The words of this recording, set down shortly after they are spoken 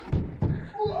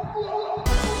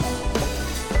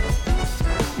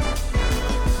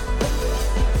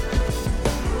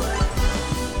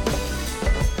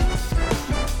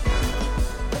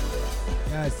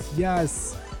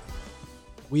Yes.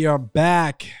 We are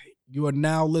back. You are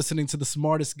now listening to the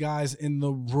smartest guys in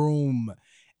the room.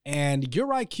 And your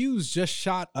IQs just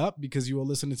shot up because you were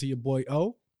listening to your boy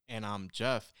O. And I'm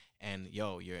Jeff. And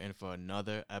yo, you're in for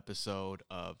another episode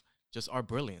of just our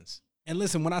brilliance. And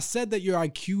listen, when I said that your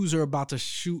IQs are about to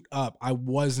shoot up, I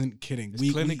wasn't kidding. It's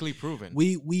clinically proven.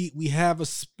 We have a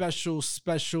special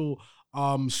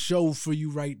show for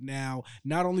you right now.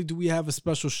 Not only do we have a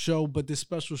special show, but this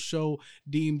special show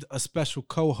deemed a special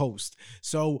co-host.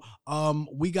 So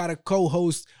we got a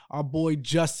co-host, our boy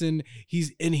Justin.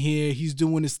 He's in here. He's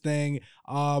doing his thing.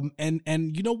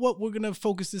 And you know what we're gonna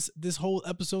focus this whole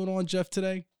episode on, Jeff,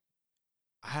 today?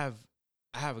 I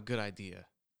have a good idea.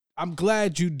 I'm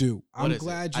glad you do. I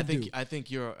think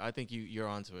you're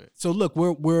onto it. So look,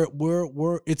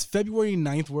 we're it's February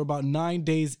 9th. We're about 9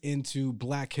 days into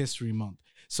Black History Month.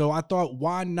 So I thought,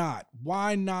 why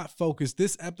not focus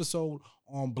this episode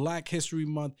on Black History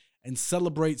Month and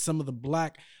celebrate some of the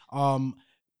Black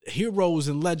heroes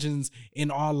and legends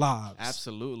in our lives?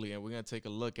 Absolutely. And we're going to take a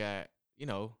look at,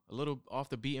 a little off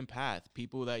the beaten path,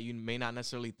 people that you may not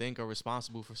necessarily think are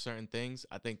responsible for certain things.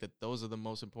 I think that those are the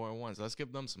most important ones. Let's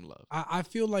give them some love. I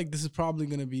feel like this is probably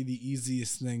going to be the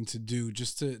easiest thing to do,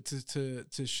 just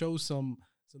to show a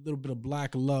little bit of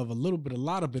black love, a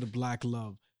lot of black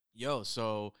love. Yo,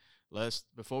 so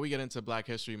before we get into Black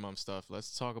History Month stuff,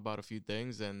 let's talk about a few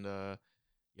things and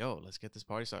let's get this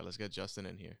party started. Let's get Justin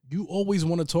in here. You always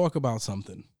want to talk about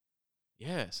something.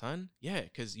 Yeah, son. Yeah,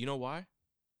 because you know why?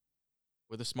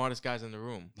 We're the smartest guys in the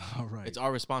room. All right. It's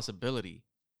our responsibility.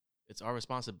 It's our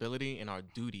responsibility and our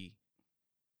duty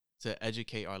to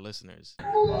educate our listeners.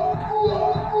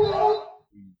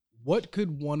 What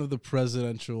could one of the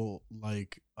presidential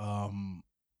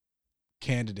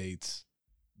candidates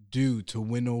do to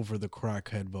win over the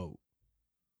crackhead vote?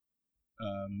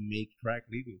 Make crack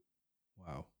legal.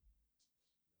 Wow.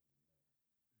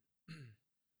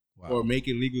 Or make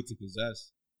it legal to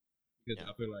possess. Because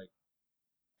I feel like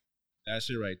that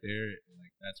shit right there,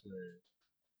 like that's where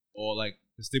all like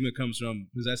the stigma comes from,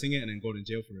 possessing it and then go to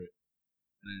jail for it.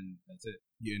 And then that's it.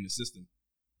 You're in the system.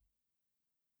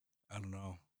 I don't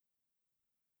know.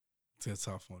 It's a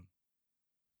tough one.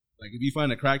 Like if you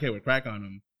find a crackhead with crack on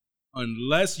him,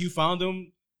 unless you found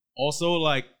him also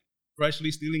like freshly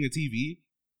stealing a TV,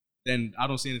 then I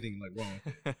don't see anything like wrong.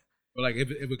 But like if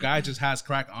a guy just has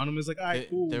crack on him, it's like, all right,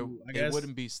 cool. I guess they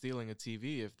wouldn't be stealing a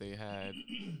TV if they had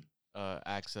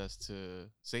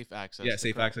safe access. Yeah,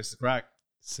 safe access to crack.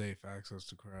 Safe access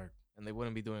to crack. And they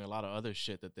wouldn't be doing a lot of other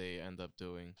shit that they end up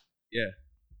doing. Yeah.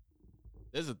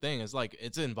 There's the thing. It's like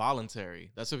it's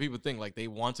involuntary. That's what people think. Like they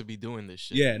want to be doing this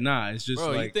shit. Yeah, nah. It's just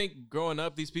bro. Like, you think growing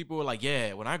up, these people were like,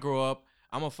 yeah, when I grow up,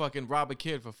 I'm gonna fucking rob a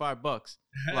kid for $5.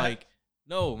 Like,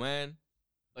 no, man.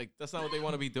 Like that's not what they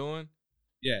want to be doing.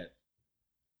 Yeah.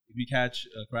 If you catch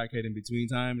a crackhead in between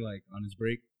time, like on his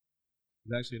break,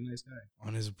 he's actually a nice guy.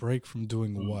 On his break from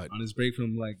doing what? On his break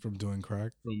from doing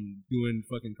crack? From doing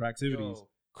fucking cracktivities.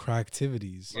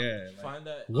 Cracktivities. Yeah. Find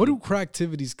that. What do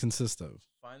cracktivities consist of?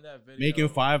 Find that video. Making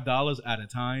 $5 at a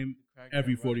time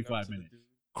every 45 minutes.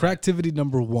 Cracktivity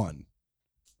number 1.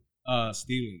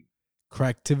 Stealing.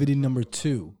 Cracktivity number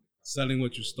 2. Selling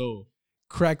what you stole.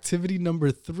 Cracktivity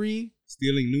number 3.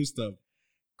 Stealing new stuff.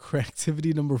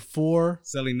 Cracktivity number 4.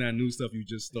 Selling that new stuff you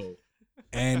just stole.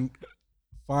 And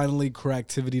finally,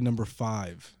 cracktivity number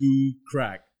 5. Do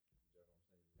crack.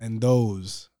 And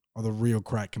those are the real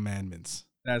crack commandments.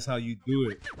 That's how you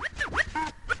do it.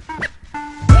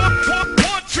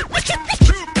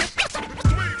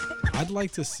 I'd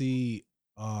like to see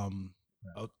a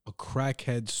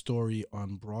crackhead story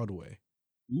on Broadway.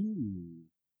 Ooh.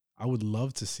 I would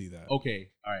love to see that.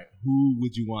 Okay, all right. Who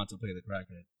would you want to play the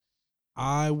crackhead?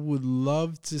 I would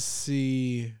love to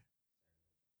see.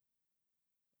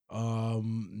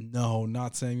 No,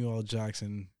 not Samuel L.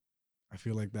 Jackson. I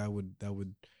feel like that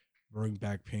would bring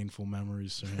back painful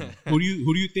memories to him. Who do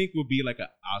you think would be like an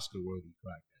Oscar-worthy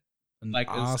crackhead? Like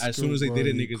as soon as they did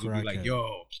it, niggas would be like,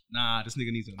 "Yo, nah, this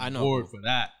nigga needs an award for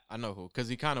that." I know who, because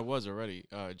he kind of was already.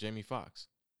 Jamie Foxx.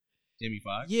 Jamie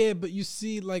Foxx. Yeah, but you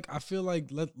see, like I feel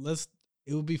like let's.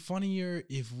 It would be funnier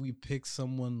if we pick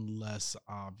someone less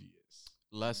obvious.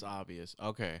 Less obvious.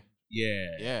 Okay.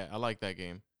 Yeah. Yeah, I like that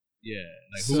game. Yeah.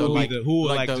 Like So, who would who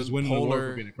would like the just win the award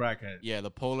for being a crackhead? Yeah,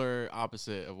 the polar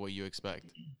opposite of what you expect.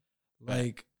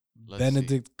 Like Let's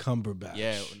Benedict Cumberbatch.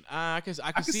 Yeah, I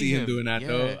can see him doing that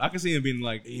though. I can see him being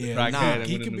like a crackhead.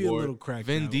 He could be a little crackhead.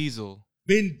 Vin Diesel.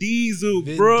 Vin Diesel,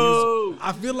 bro.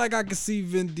 I feel like I could see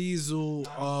Vin Diesel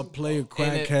play a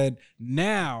crackhead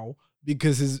now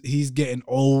because he's getting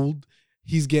old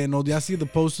He's getting old. Y'all see the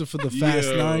poster for the Fast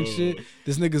Yo. 9 shit?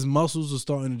 This nigga's muscles are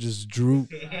starting to just droop.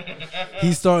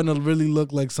 He's starting to really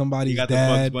look like somebody's got the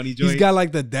Bugs dad. Bunny He's joint. got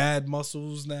like the dad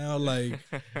muscles now, like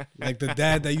the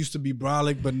dad that used to be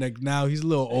brolic, but like now he's a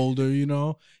little older. You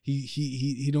know,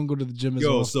 he don't go to the gym as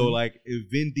often. So like if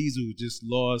Vin Diesel just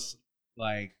lost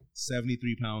like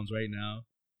 73 pounds right now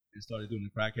and started doing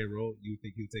the crackhead role, you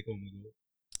think he'll take home the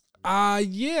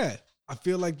gold? Yeah, I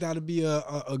feel like that'd be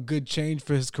a good change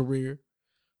for his career.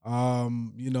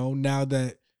 You know, now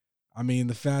that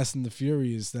the Fast and the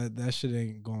Furious, that shit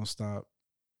ain't gonna stop.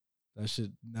 That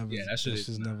shit never. Yeah, that shit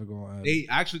is never gonna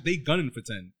end. They gunning for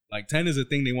 10. Like 10 is a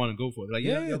thing they want to go for. Like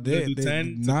Yeah, they do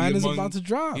 10. 9 is about to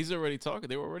drop. He's already talking.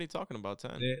 They were already talking about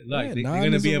 10. They're 9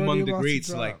 gonna is be already among the about to greats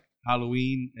drop. like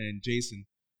Halloween and Jason.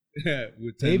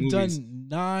 With 10 They've movies. done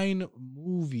 9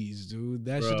 movies, dude.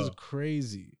 That shit is Bro.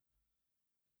 crazy.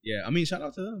 Yeah, I mean, shout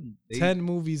out to them. 10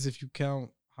 movies if you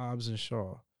count Hobbs and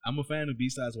Shaw. I'm a fan of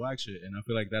B-Sides Whack shit, and I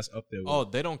feel like that's up there. With Oh,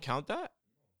 they don't count that?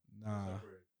 Nah,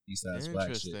 B-Sides Whack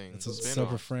shit. Interesting. it's a Spin-off.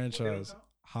 separate franchise.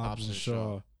 Hobbs and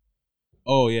Shaw.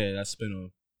 Oh yeah, that's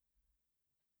spin-off.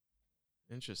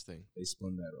 Interesting. They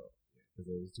spun that off because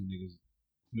there was too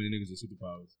many niggas with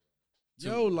superpowers.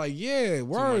 Yo, like, yeah,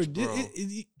 word. much, bro.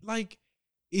 Like,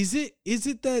 is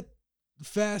it that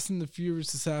Fast and the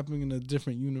Furious is happening in a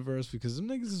different universe? Because them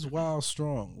niggas is wild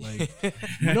strong. Like,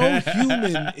 no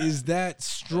human is that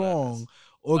strong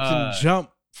or can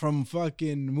jump from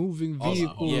fucking moving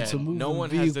vehicle to moving no one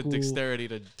vehicle. has the dexterity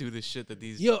to do the shit that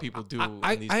these people do.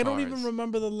 I in these don't cars. even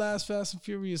remember the last Fast and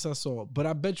Furious I saw, but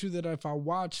I bet you that if I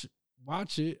watch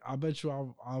it, I bet you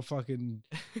I'll fucking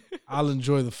I'll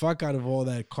enjoy the fuck out of all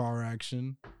that car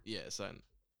action. Yeah, son.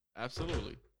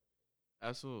 Absolutely.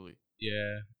 Absolutely.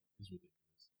 Yeah, it's ridiculous.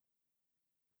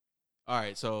 All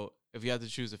right, so if you had to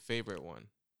choose a favorite one.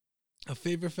 A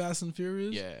favorite Fast and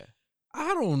Furious? Yeah.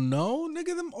 I don't know,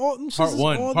 nigga. Them all them Part shits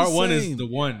one. Is all Part the one same. is the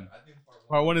one.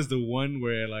 Part one is the one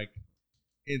where like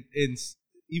it's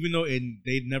even though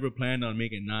they never planned on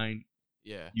making 9,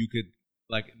 Yeah. you could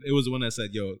like it was the one that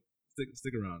said, "Yo,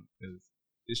 stick around because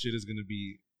this shit is gonna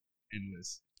be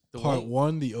endless." Part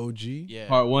one, the OG. Yeah.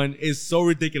 Part one is so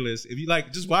ridiculous. If you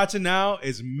like, just watch it now.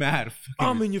 It's mad.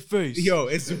 I'm in your face. Yo,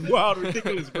 it's wild,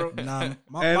 ridiculous, bro. Nah, And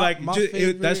my like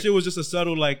favorite, that shit was just a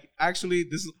subtle like. Actually,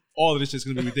 all of this shit's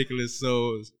gonna be ridiculous.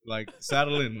 So like,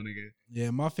 saddle in, my nigga.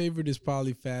 Yeah, my favorite is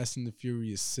probably Fast and the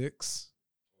Furious 6.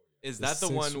 Is The that the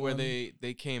sixth one where one?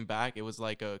 they came back? It was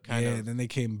like a kind Yeah, of then they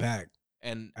came back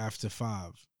and after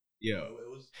 5. Yo,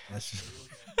 That's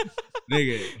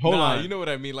nigga, hold on. You know what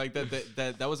I mean? Like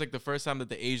that was like the first time that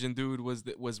the Asian dude was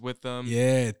with them.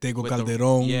 yeah, Tego with the-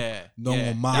 Calderon. Yeah. Don yeah.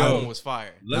 Omar. That Yo, one was fire.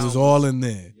 It let's- was all in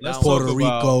there. let's Puerto talk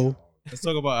Rico. Let's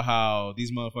talk about how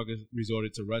these motherfuckers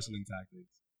resorted to wrestling tactics.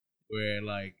 Where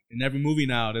like in every movie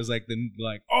now, there's like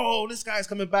oh, this guy's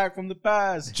coming back from the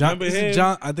past. Remember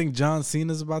him? I think John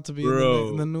Cena's about to be Bro.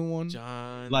 in the new one.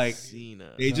 John Like,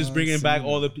 Cena. They just John bringing back Cena.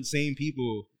 all the same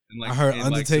people. And like I heard and, like,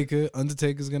 Undertaker.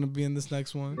 Undertaker's gonna be in this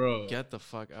next one. bro. Get the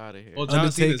fuck out of here. Oh,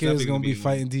 John Cena's Undertaker is definitely gonna be in one.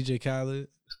 fighting DJ Khaled.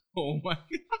 Oh my god,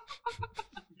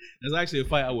 that's actually a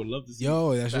fight I would love to see.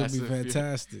 Yo, that should Fast be and Furious.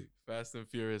 fantastic. Fast and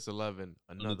Furious 11.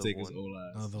 Another Undertaker's one. old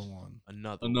ass. Another one.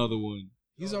 Another one.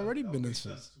 He's already been in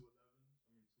shit.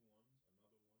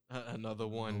 Another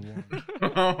one.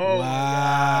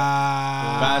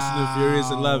 Wow. Fast and the Furious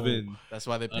 11. That's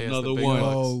why they pay Another us the big one.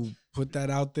 bucks. Yo, put that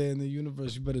out there in the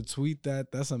universe. You better tweet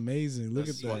that. That's amazing. Look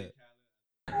That's at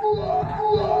that.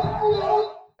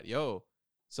 Yo,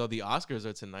 so the Oscars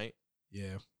are tonight.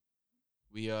 Yeah.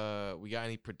 We got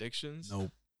any predictions?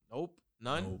 Nope.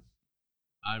 None. Nope.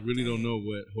 I really don't know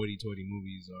what hoity-toity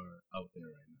movies are out there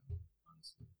right now.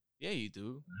 Honestly, Yeah, you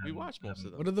do. I We haven't- watch I most of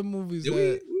haven't- them. What are the movies did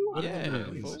that? we? Yeah,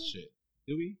 That fool. shit.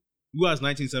 Did we? We watched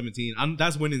 1917.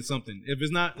 That's winning something. If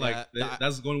it's not like Yeah,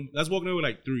 that's walking away with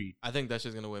like 3. I think that's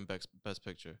just gonna win best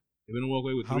picture. If we don't walk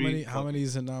away with How 3, How many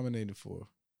is it nominated for?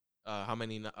 How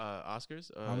many Oscars?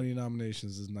 How many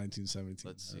nominations is 1917?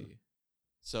 Let's see.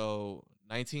 So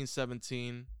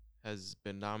 1917 has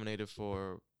been nominated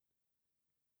for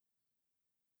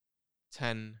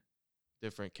 10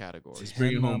 different It's categories.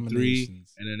 bringing home 3,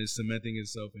 nominations. and then it's cementing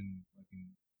itself in fucking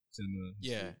cinema.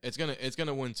 Yeah, it's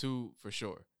gonna win 2 for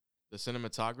sure. The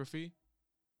cinematography,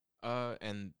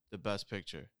 and the best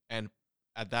picture, and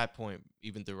at that point,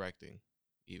 even directing.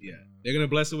 Even. Yeah, they're gonna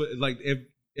bless it with like if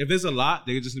there's a lot,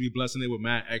 they're just gonna be blessing it with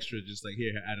mad extra, just like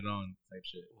here, add it on type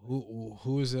shit.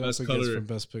 Who is it Best up against color. for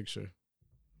best picture?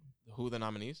 Who the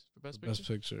nominees for best picture? Best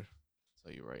picture. I'll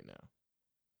tell you right now.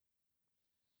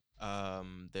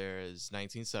 There's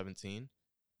 1917.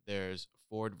 There's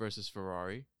Ford versus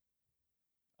Ferrari.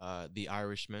 The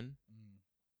Irishman.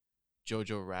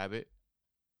 Jojo Rabbit.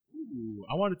 Ooh,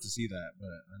 I wanted to see that, but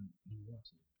I never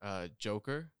watched it.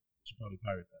 Joker. Should probably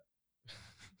pirate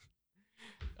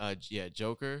that. Yeah,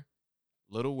 Joker,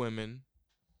 Little Women,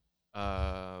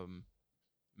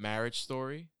 Marriage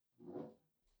Story,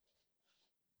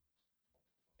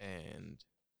 and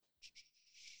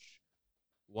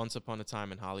Once Upon a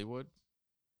Time in Hollywood,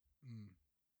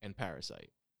 and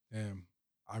Parasite. Damn,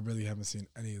 I really haven't seen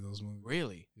any of those movies.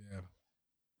 Really? Yeah,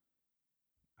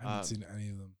 I haven't seen any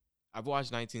of them. I've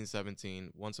watched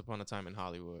 1917, Once Upon a Time in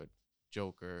Hollywood,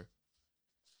 Joker,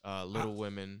 Little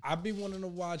Women. I've been wanting to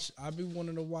watch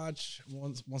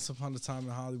Once Upon a Time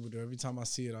in Hollywood. Every time I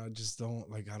see it, I just don't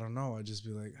I don't know. I just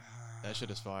be like, that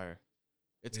shit is fire.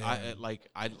 It's Yeah.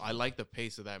 I like the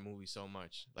pace of that movie so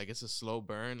much. Like it's a slow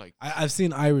burn. Like I've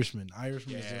seen Irishman.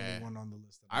 Irishman is the only one on the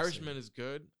list. Irishman is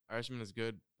good. Irishman is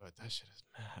good, but that shit is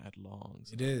mad long.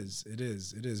 It is.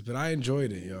 But I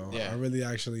enjoyed it, yo. Yeah. I really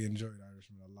actually enjoyed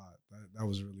Irishman a lot. That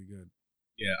was really good.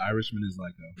 Yeah, Irishman is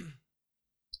like a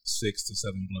 6 to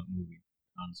 7 blunt movie,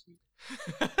 honestly.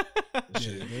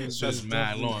 It's just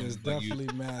mad long. It's definitely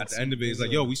mad. At the end of it, it's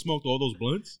like, yo, we smoked all those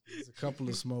blunts. There's a couple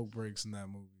of smoke breaks in that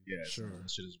movie. Yeah, sure. That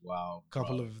shit is wild.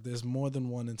 There's more than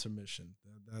one intermission.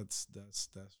 That's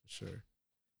for sure.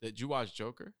 Did you watch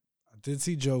Joker? I did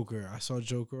see Joker. I saw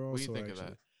Joker also. What do you think actually. of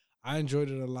that? I enjoyed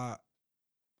it a lot.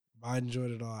 I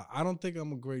don't think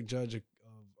I'm a great judge of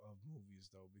movies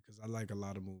though, because I like a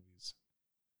lot of movies.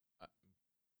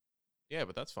 Yeah,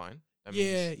 but that's fine.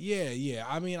 Yeah.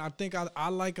 I mean, I think I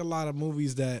like a lot of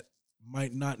movies that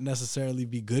might not necessarily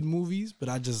be good movies, but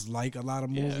I just like a lot of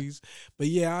movies. But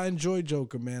yeah, I enjoyed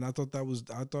Joker, man. I thought it was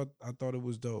dope. I thought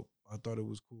it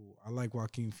was cool. I like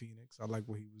Joaquin Phoenix. I like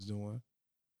what he was doing.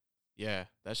 Yeah,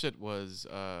 that shit was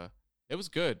it was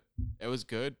good. It was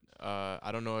good. I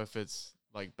don't know if it's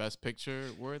like best picture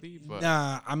worthy, but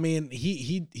nah, I mean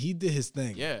he did his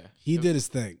thing. Yeah. He did his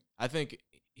thing. I think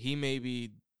he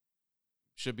maybe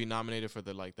should be nominated for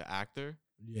the actor.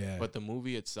 Yeah. But the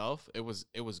movie itself, it was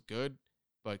good,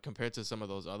 but compared to some of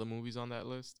those other movies on that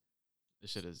list,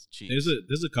 this shit is cheap. There's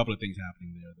a couple of things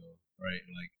happening there though, right?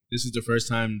 Like this is the first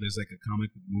time there's like a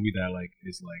comic book movie that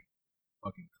is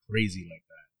fucking crazy like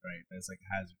that, right? That's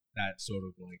has that sort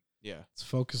of it's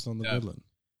focused on the villain.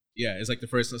 Yeah, it's the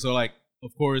first. So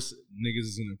of course niggas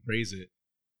is gonna praise it,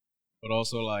 but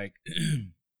also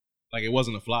it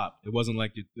wasn't a flop. It wasn't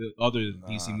like the other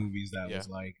DC movies that was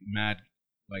mad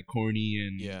corny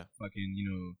and fucking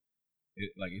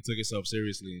it took itself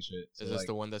seriously and shit. So is this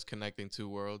the one that's connecting two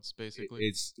worlds basically?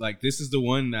 It's this is the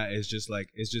one that is just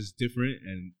it's just different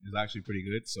and is actually pretty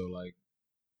good. So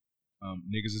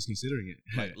niggas is considering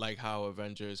it. like how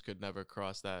Avengers could never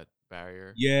cross that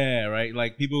barrier. Yeah, right.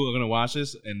 Like people are gonna watch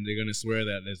this and they're gonna swear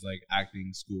that there's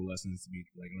acting school lessons to be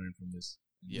learned from this.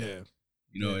 Yeah.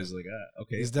 It's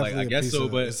okay. It's definitely I guess so,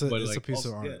 but it's a piece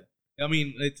of art. Yeah. I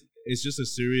mean, it's just a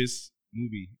serious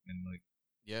movie, and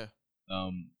yeah.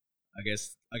 I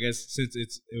guess since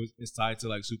it's tied to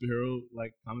superhero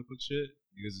comic book shit,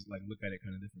 you guys look at it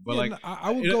kind of different. But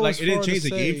I would go as it didn't far change to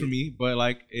the say, game for me. But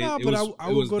I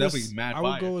was would definitely mad. I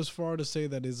would go as far to say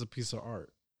that it's a piece of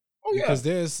art. Oh yeah, because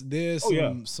there's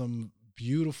some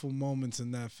beautiful moments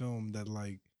in that film that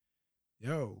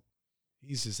yo,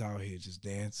 he's just out here just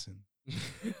dancing.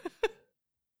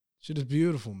 Shit is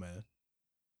beautiful, man.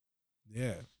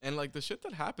 Yeah. And the shit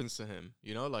that happens to him,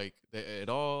 it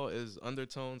all is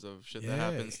undertones of shit that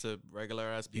happens to regular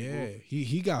ass people. Yeah,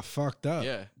 he got fucked up.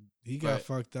 Yeah. He got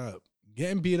fucked up.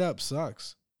 Getting beat up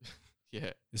sucks.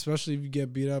 Yeah. Especially if you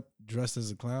get beat up dressed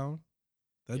as a clown.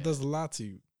 That does a lot to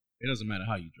you. It doesn't matter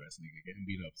how you dress, nigga. Getting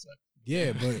beat up sucks.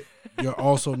 Yeah, but you're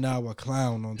also now a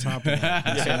clown on top of that.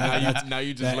 Yeah, so now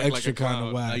you just look extra like a clown. kind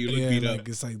of whack. Now you look beat up.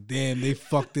 It's damn, they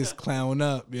fucked this clown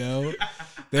up, yo.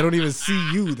 They don't even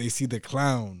see you; they see the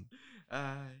clown.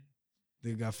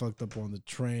 They got fucked up on the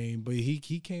train, but he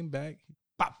came back.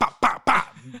 Pop, pop, pop,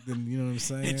 pop. Then you know what I'm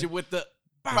saying? Hit you with the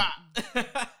pop.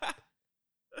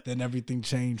 Then everything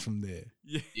changed from there.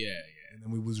 Yeah. And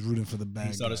then we was rooting for the bad guy.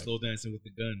 He started slow dancing with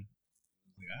the gun.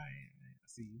 All right, man, I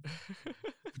see you.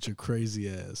 With your crazy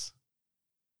ass.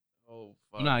 Oh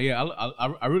fuck. Nah, yeah,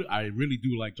 I really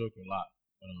do like Joker a lot.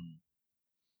 But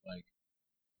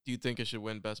do you think it should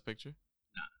win Best Picture?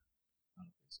 Nah, I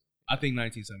don't think so. I think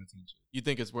 1917 should. You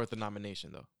think it's worth a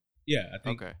nomination though? Yeah, I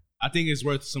think. Okay. I think it's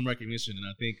worth some recognition, and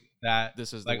I think that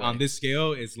this is on this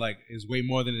scale, it's is way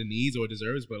more than it needs or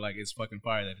deserves. But it's fucking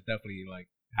fire that it definitely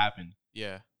happened.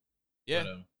 Yeah, yeah.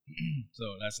 But,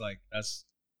 so that's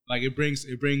it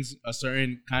brings a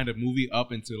certain kind of movie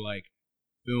up into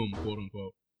film, quote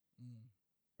unquote,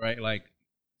 right?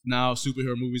 Now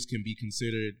superhero movies can be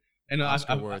considered And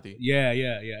Oscar worthy. Yeah.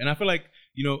 And I feel like,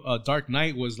 Dark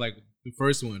Knight was like the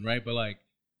first one, right? But like,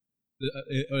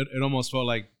 it almost felt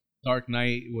like Dark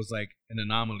Knight was like an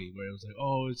anomaly where it was like,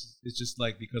 oh, it's just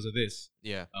like because of this.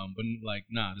 Yeah. But like,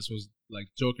 nah, this was like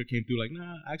Joker came through like,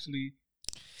 nah, actually,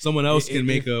 someone else can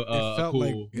make a cool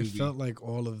movie. It felt like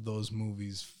all of those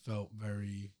movies felt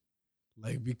very,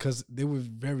 like, because they were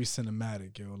very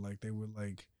cinematic, yo. Like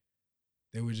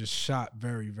they were just shot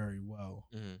very, very well.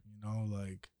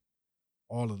 Like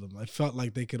all of them. I felt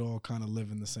like they could all kind of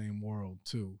live in the same world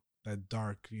too. That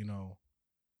dark,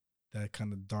 that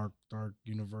kind of dark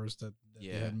universe that they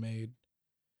had made.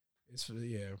 It's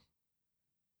yeah.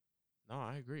 No,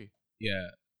 I agree.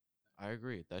 Yeah, I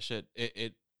agree. That shit.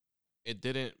 It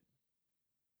didn't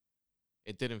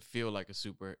feel like a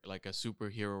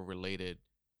superhero related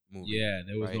movie. Yeah,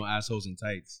 there was no assholes in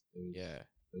tights. It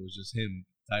was just him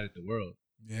tied at the world.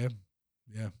 Yeah.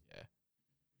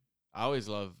 I always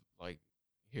love like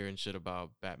hearing shit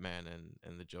about Batman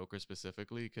and the Joker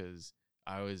specifically because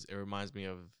it reminds me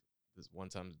of this one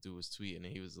time the dude was tweeting and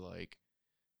he was like,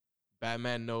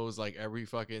 Batman knows like every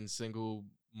fucking single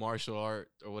martial art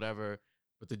or whatever,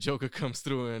 but the Joker comes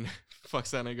through and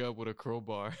fucks that nigga up with a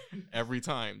crowbar every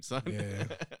time, son. Yeah.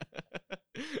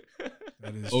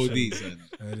 That is OD, son.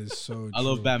 That is so true. I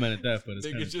love Batman at that, but it's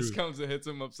nigga just comes and hits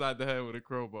him upside the head with a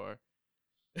crowbar.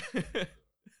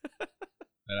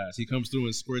 He comes through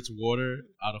and squirts water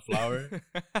out of flour.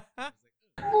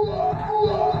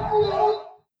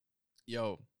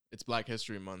 Yo, it's Black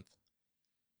History Month.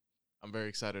 I'm very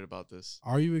excited about this.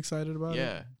 Are you excited about it?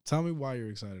 Yeah. Tell me why you're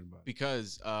excited about it.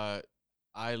 Because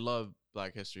I love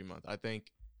Black History Month. I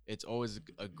think it's always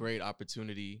a great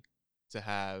opportunity to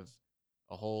have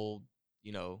a whole,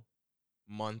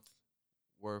 month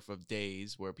worth of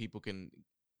days where people can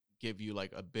give you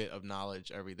like a bit of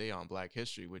knowledge every day on Black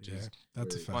history, which is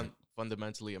that's a fact.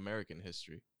 Fundamentally American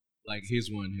history. Like here's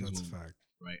one. That's a fact.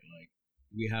 Right? Like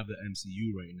we have the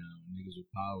MCU right now, niggas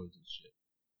with powers and shit.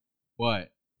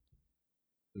 But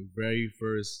the very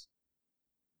first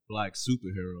Black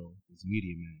superhero is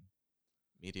Meteor Man.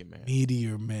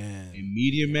 And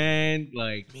Meteor Man,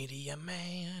 like Meteor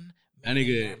Man. That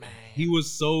nigga, he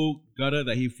was so gutter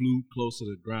that he flew close to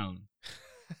the ground.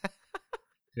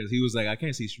 Because he was like, I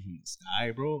can't see shit from the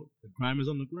sky, bro. The crime is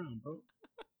on the ground, bro.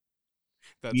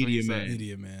 That's what he said.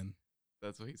 Meteor Man.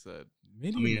 That's what he said.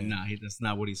 That's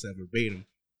not what he said verbatim.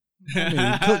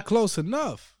 Close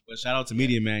enough. But shout out to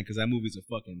Meteor Man because that movie's a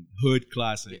fucking hood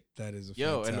classic. That is a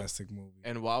fantastic movie.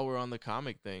 And while we're on the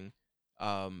comic thing,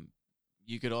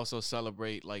 you could also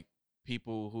celebrate like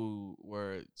people who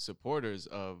were supporters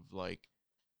of like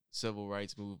civil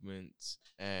rights movements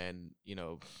and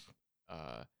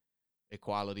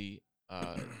equality,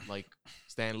 like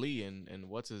Stan Lee and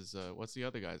what's the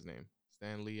other guy's name?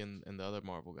 Stan Lee and the other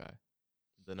Marvel guy,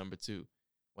 the number 2,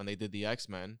 when they did the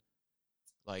X-Men,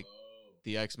 like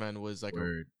the X-Men was like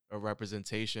a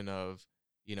representation of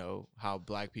how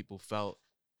Black people felt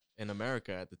in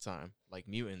America at the time, like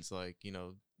mutants, like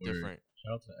different.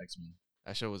 Shout out to X-Men.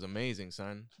 That show was amazing,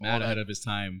 son. Mad ahead of his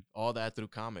time. All that through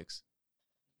comics.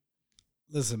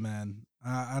 Listen, man,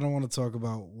 I don't want to talk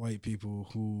about white people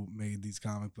who made these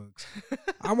comic books.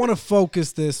 I want to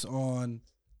focus this on.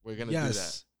 We're gonna do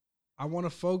that. I want to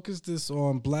focus this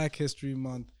on Black History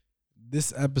Month.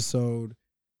 This episode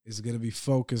is gonna be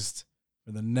focused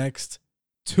for the next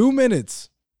 2 minutes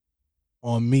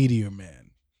on Meteor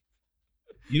Man.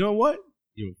 You know what?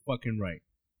 You're fucking right.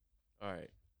 All right,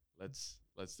 let's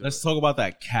talk about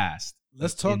that cast.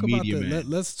 Let's talk about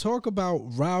Let's talk about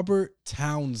Robert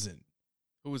Townsend,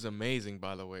 who was amazing,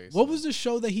 by the way. What was the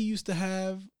show that he used to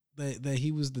have that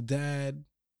he was the dad?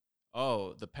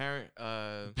 Oh, the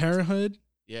Parenthood?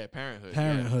 Yeah, Parenthood.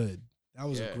 Parenthood. Yeah. That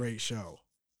was a great show.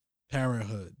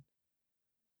 Parenthood.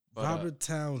 But, Robert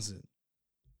Townsend.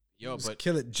 But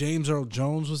kill it. James Earl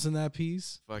Jones was in that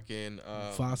piece. Fucking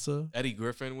Mufasa. Eddie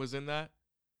Griffin was in that.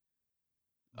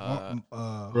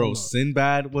 Bro,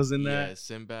 Sinbad was in that. Yeah,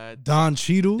 Sinbad. Don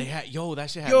Cheadle. They had that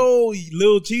shit had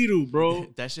Lil Cheadle, bro.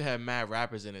 That shit had mad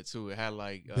rappers in it too. It had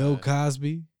like Bill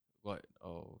Cosby. What?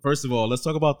 Oh. First of all, let's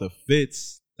talk about the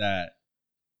fits that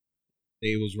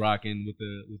they was rocking with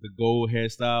the gold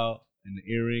hairstyle and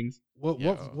the earrings.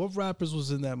 What rappers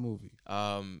was in that movie?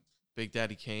 Big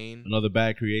Daddy Kane. Another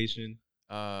Bad Creation.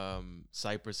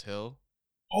 Cypress Hill.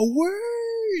 Oh,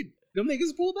 word. Them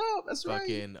niggas pulled out. That's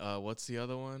fucking, right. What's the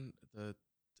other one?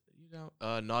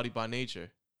 Naughty by Nature.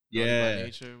 Yeah. Naughty by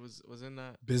Nature was in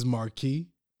that. Biz Markie.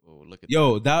 Oh, look at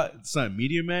that son.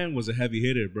 Meteor Man was a heavy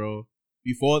hitter, bro.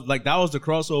 Before, like, that was the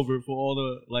crossover for all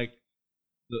the like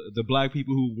the Black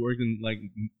people who worked in like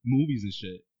movies and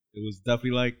shit. It was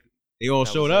definitely like they all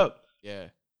showed up. Yeah.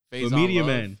 But Phase Meteor on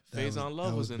Love. Man. Phase on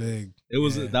Love that was was in big. It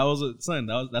was Yeah.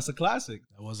 that's a classic.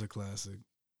 That was a classic.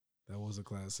 That was a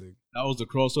classic. That was the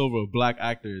crossover of black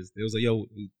actors. It was like, yo,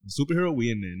 superhero,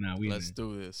 we in there. Nah, we in Let's there.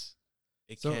 do this.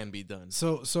 It So- can be done.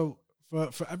 So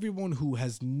for everyone who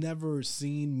has never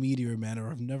seen Meteor Man or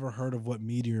have never heard of what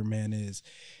Meteor Man is,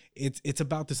 it's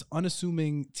about this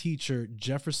unassuming teacher,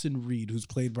 Jefferson Reed, who's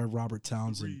played by Robert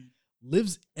Townsend,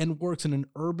 lives and works in an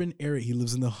urban area. He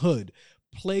lives in the hood,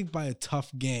 plagued by a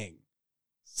tough gang.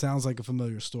 Sounds like a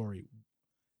familiar story.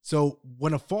 So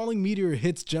when a falling meteor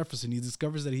hits Jefferson, he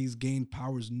discovers that he's gained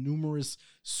numerous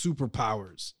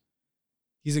superpowers.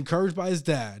 He's encouraged by his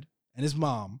dad and his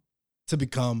mom to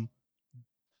become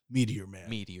Meteor Man.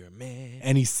 Meteor Man.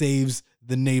 And he saves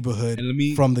the neighborhood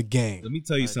And from the gang. Let me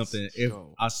tell you Let's something. If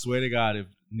go. I swear to God, if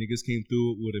niggas came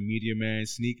through with a Meteor Man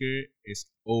sneaker, it's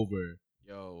over.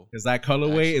 Yo. Because that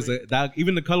colorway Actually-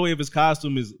 even the colorway of his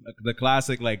costume is the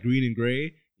classic like green and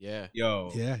gray. Yeah.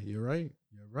 Yo, Yeah, you're right.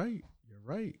 You're right. You're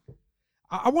right.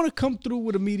 I want to come through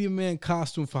with a Meteor Man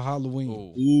costume for Halloween.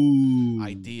 Ooh. ooh,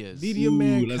 Ideas. Meteor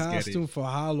Man let's get it. costume for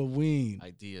Halloween.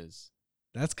 Ideas.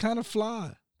 That's kind of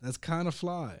fly. That's kind of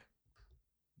fly.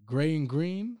 Gray and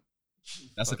green.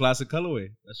 That's a classic colorway.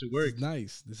 That should This work. is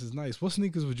nice. This is nice. What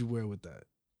sneakers would you wear with that?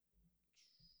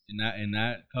 In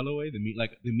that colorway, the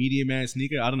Meteor Man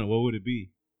sneaker. I don't know what would it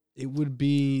be. It would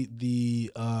be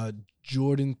the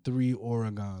Jordan 3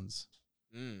 Oregons.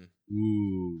 Mm.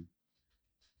 Ooh,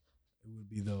 It would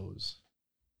be those.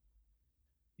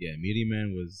 yeah, Meteor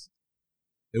Man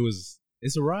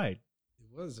it's a ride.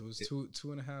 It was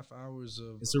two and a half hours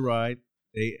of. It's a ride.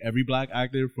 Every black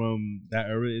actor from that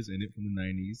era is in it from the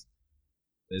 90s.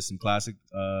 There's some classic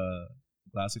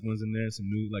ones in there. Some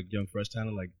new like young fresh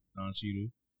talent like Don Cheadle.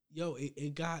 Yo,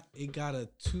 it got a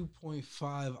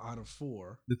 2.5 out of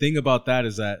 4. The thing about that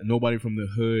is that nobody from the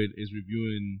hood is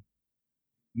reviewing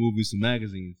movies and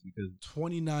magazines because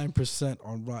 29%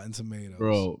 on Rotten Tomatoes.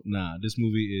 bro, nah, this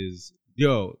movie is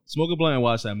smoke a blunt and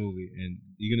watch that movie, and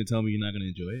you're gonna tell me you're not gonna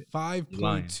enjoy it?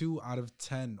 5.2 out of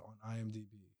 10 on IMDb.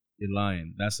 You're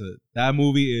lying. That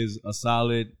movie is a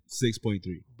solid 6.3.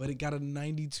 But it got a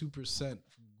 92%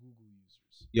 from Google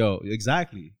users. Yo,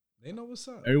 exactly. They know what's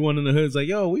up. Everyone in the hood's like,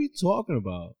 yo, what are you talking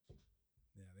about?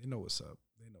 Yeah, they know what's up.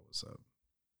 They know what's up.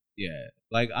 Yeah,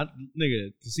 like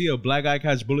nigga, to see a black guy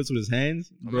catch bullets with his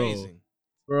hands, Amazing.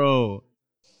 bro.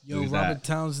 Yo, Look at Robert that.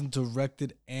 Townsend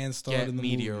directed and starred Get in the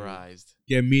meteorized.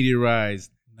 Get meteorized,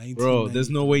 movie. bro. There's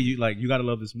no way 1993. you gotta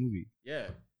love this movie. Yeah.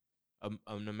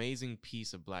 An amazing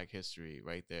piece of black history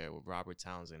right there with Robert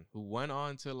Townsend, who went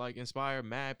on to like inspire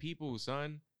mad people,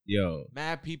 son. Yo,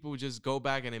 Mad people just go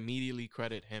back and immediately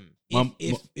credit him.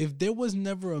 If there was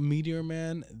never a Meteor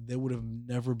Man, there would have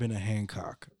never been a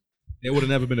Hancock. there would have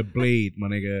never been a Blade, my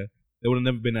nigga. There would have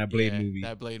never been that Blade Yeah, movie.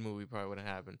 That Blade movie probably wouldn't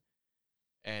happen.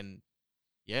 And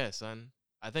yeah, son,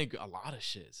 I think a lot of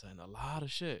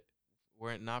shit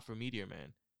were it not for Meteor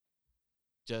Man.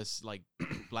 Just like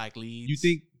black leads. You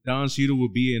think Don Cheadle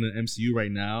would be in an MCU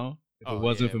right now if Oh, it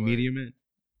wasn't yeah, for word. Meteor Man?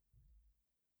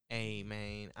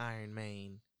 Iron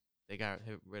Man. They got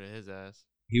rid of his ass.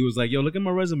 He was like, yo, look at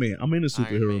my resume. I'm in a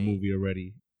superhero Man. movie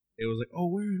already. It was like, oh,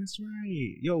 word, that's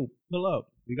right. Yo, pull up.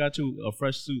 We got you a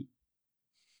fresh suit.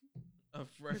 A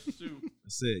fresh suit.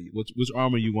 That's it. Which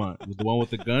armor you want? The one with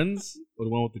the guns or the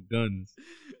one with the guns?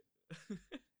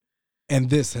 And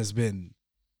this has been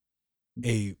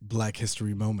a Black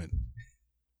History moment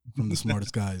from the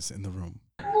smartest guys in the room.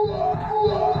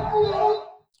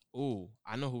 Ooh,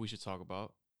 I know who we should talk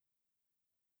about.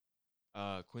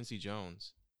 Quincy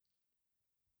Jones.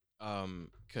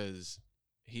 Because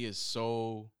he is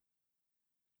so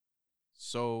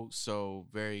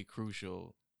very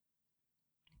crucial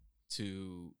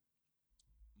to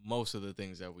most of the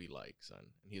things that we like, son.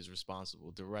 And he is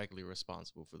directly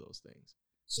responsible for those things.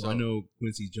 So I know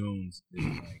Quincy Jones is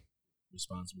like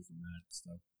responsible for mad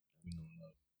stuff that we know and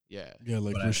love. Yeah. Yeah,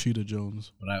 like But Rashida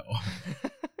Jones. But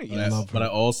I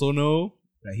also know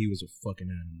that he was a fucking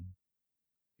animal.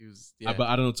 He was, yeah. But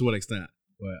I don't know to what extent.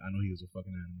 But I know he was a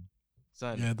fucking animal.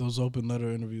 Son, Yeah, those open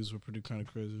letter interviews were pretty kind of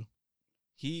crazy.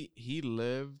 he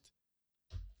lived,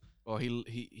 or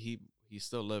he's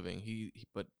still living.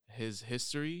 But his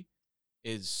history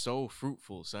is so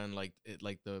fruitful, son. Like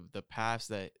the paths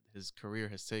that his career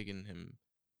has taken him.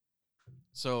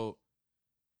 So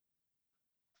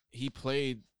he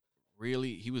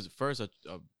was first a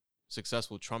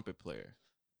successful trumpet player,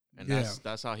 and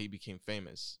that's how he became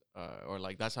famous, or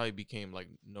like that's how he became like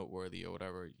noteworthy or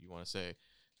whatever you want to say.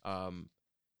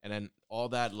 And then all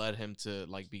that led him to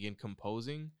like begin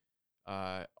composing,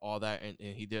 all that, and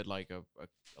he did like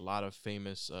a lot of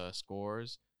famous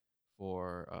scores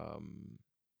for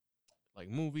like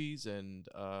movies, and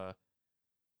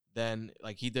then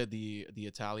like he did the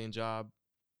Italian Job,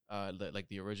 like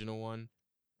the original one,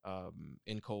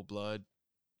 In Cold Blood,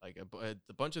 like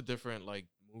a bunch of different like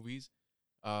movies,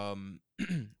 and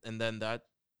then that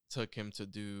took him to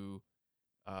do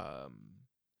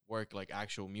work, like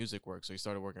actual music work. So he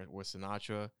started working with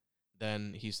Sinatra.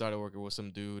 Then he started working with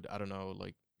some dude, I don't know,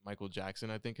 like Michael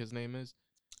Jackson, I think his name is.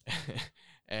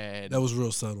 And That was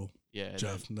real subtle, yeah,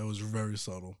 Jeff. That was very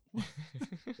subtle.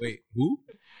 Wait, who?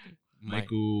 Mike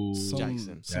Michael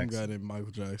Jackson. Some guy named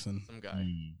Michael Jackson. Some guy.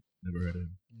 Never heard of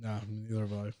him. Nah, neither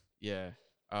have I. Yeah.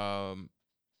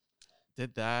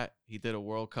 Did that. He did a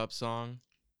World Cup song.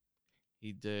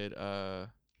 He did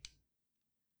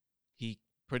he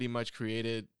pretty much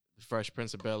created the Fresh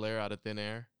Prince of Bel-Air out of thin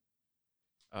air.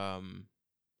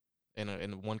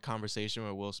 In one conversation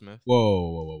with Will Smith.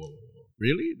 Whoa.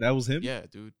 Really? That was him? Yeah,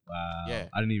 dude. Wow. Yeah.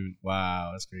 I didn't even.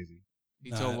 Wow, that's crazy. He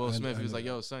told Will Smith, he was knew like,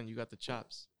 that. "Yo, son, you got the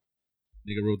chops."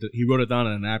 Nigga he wrote it down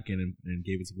on a napkin and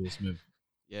gave it to Will Smith.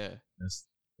 Yeah. That's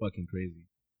fucking crazy.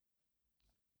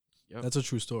 Yep. That's a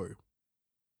true story.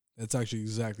 That's actually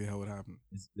exactly how it happened.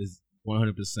 It's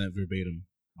 100% verbatim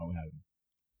how it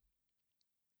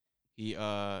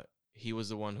happened. He was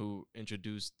the one who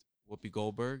introduced Whoopi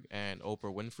Goldberg and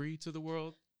Oprah Winfrey to the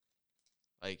world.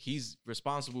 Like, he's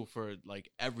responsible for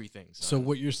like everything. Son. So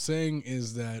what you're saying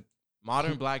is that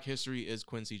Modern Black history is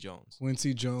Quincy Jones.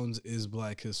 Quincy Jones is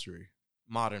Black history.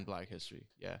 Modern Black history,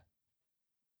 yeah.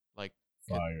 Like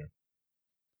Fire.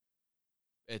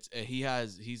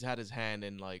 He's had his hand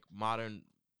in like modern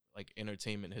like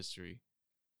entertainment history,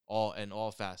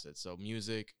 all facets. So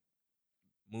music,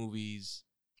 movies,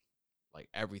 like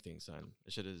everything, son.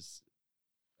 This shit is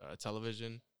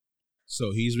television.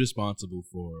 So he's responsible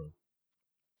for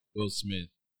Will Smith,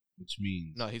 which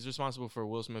means No, he's responsible for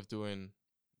Will Smith doing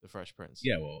The Fresh Prince.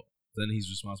 yeah. Well, then he's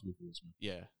responsible for Will Smith.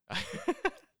 Yeah.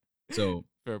 So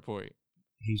fair point.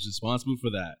 he's responsible for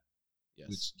that, Yes.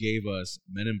 which gave us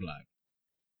Men in Black,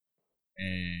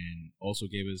 and also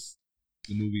gave us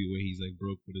the movie where he's like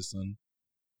broke with his son,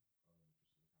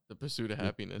 The Pursuit of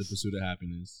Happiness. The Pursuit of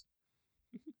Happiness,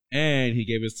 and he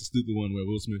gave us the stupid one where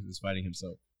Will Smith is fighting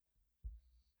himself.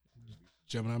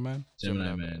 Gemini Man?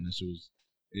 Gemini Man. That shit was.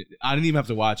 I didn't even have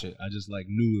to watch it. I just like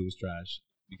knew it was trash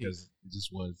because it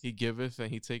just was. He giveth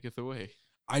and he taketh away.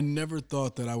 I never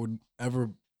thought that I would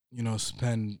ever,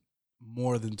 spend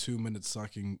more than 2 minutes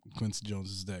sucking Quincy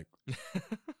Jones's dick.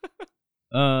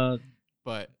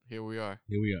 But here we are.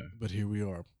 Here we are. But here we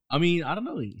are. I mean, I don't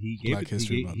know. He gave Black it.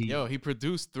 History Month. Yo, he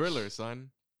produced Thriller,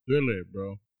 son. Thriller,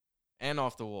 bro. And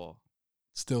Off the Wall.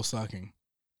 Still sucking.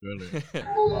 Thriller.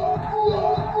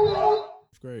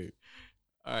 Great.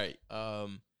 All right.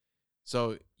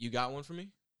 So you got one for me?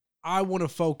 I want to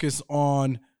focus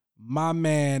on my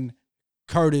man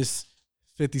Curtis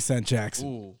 50 Cent Jackson.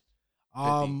 Ooh.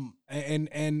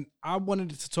 And I wanted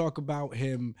to talk about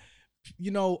him.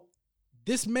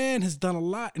 This man has done a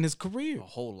lot in his career. A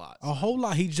whole lot. A whole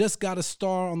lot. He just got a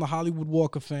star on the Hollywood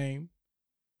Walk of Fame.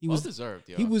 He well was deserved,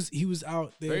 yo. He was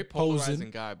out there very polarizing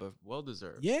posing. guy, but well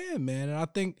deserved. Yeah, man. And I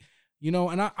think,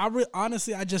 and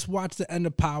honestly, I just watched the end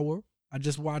of Power. I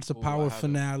just watched the Power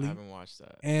finale. I haven't watched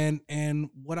that. And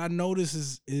what I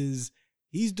notice is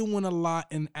he's doing a lot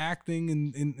in acting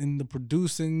and in the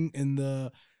producing in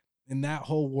that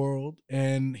whole world,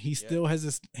 and he still has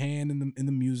his hand in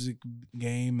the music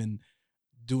game and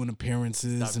doing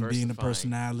appearances and being a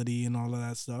personality and all of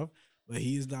that stuff. But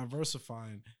he is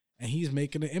diversifying and he's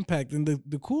making an impact. And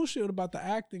the cool shit about the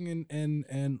acting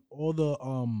and all the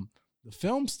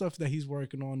film stuff that he's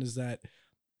working on is that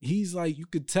he's like, you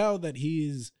could tell that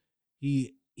he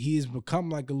has become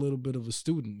like a little bit of a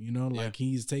student, like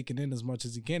he's taking in as much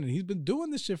as he can. And he's been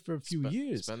doing this shit for a few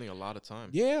years. Spending a lot of time.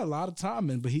 Yeah, a lot of time.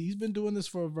 But he's been doing this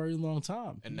for a very long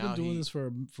time. And he's now been doing this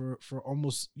for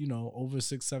almost, over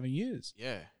 6-7 years.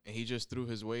 Yeah. And he just threw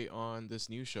his weight on this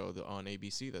new show on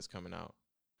ABC that's coming out.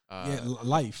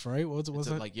 Life, right? What's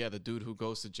that? Like, the dude who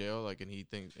goes to jail, like, and he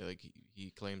thinks, like, he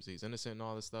claims he's innocent and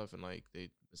all this stuff, and like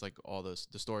it's like all the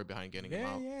story behind getting him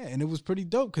out. Yeah, and it was pretty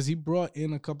dope because he brought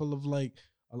in a couple of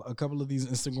these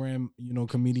Instagram,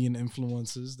 comedian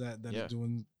influencers that are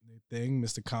doing their thing.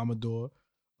 Mr. Commodore,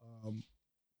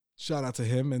 shout out to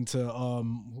him, and to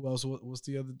who else? What's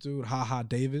the other dude? Ha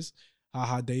Davis.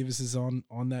 Ha Davis is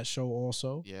on that show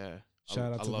also. Yeah,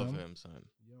 shout out to them. I love him, son.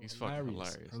 He's fucking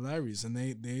hilarious, and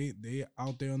they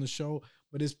out there on the show.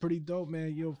 But it's pretty dope,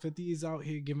 man. 50 is out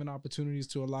here giving opportunities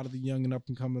to a lot of the young and up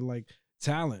and coming like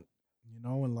talent,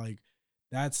 and like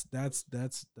that's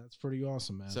pretty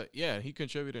awesome, man. So yeah, he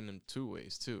contributed in two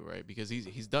ways too, right? Because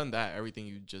he's done that, everything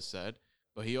you just said,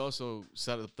 But he also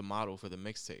set up the model for the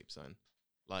mixtape, son.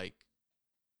 Like,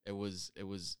 it was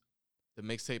the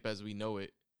mixtape as we know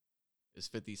it is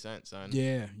 50 Cent, son.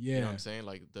 Yeah, yeah. You know what I'm saying?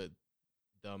 Like the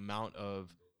amount of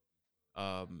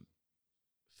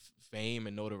fame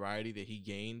and notoriety that he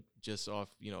gained just off,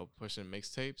 pushing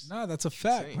mixtapes. Nah, that's a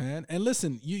fact, insane. man. And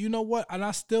listen, you know what? And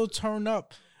I still turn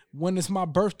up when it's my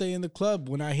birthday in the club.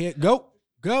 When I hear go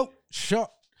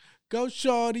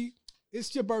shorty,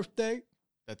 it's your birthday.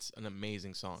 That's an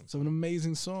amazing song. It's an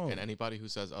amazing song. And anybody who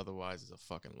says otherwise is a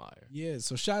fucking liar. Yeah,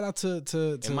 so shout out to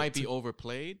it might be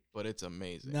overplayed, but it's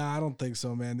amazing. Nah, I don't think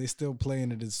so, man. They still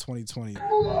playing it. It's 2020.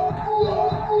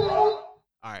 All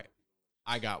right.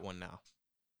 I got one now.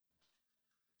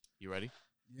 You ready?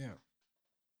 Yeah.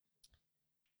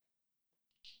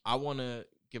 I want to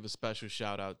give a special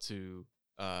shout out to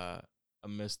a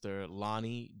Mr.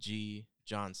 Lonnie G.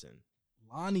 Johnson.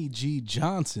 Lonnie G.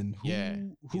 Johnson. He's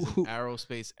an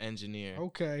aerospace engineer.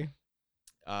 Okay.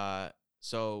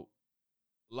 So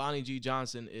Lonnie G.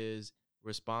 Johnson is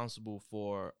responsible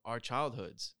for our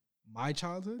childhoods. My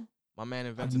childhood? My man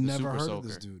invented I've the never Super heard Soaker. of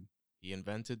this dude. He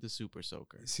invented the Super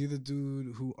Soaker. Is he the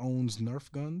dude who owns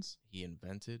Nerf guns? He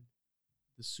invented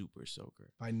the Super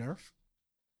Soaker. By Nerf?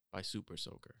 By Super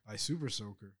Soaker. By Super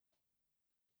Soaker.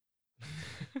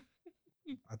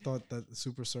 I thought that the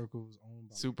Super Circle was owned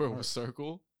by Super Nerf.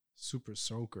 Circle? Super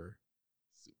Soaker.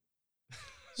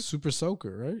 Super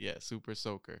Soaker, right? Yeah, Super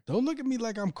Soaker. Don't look at me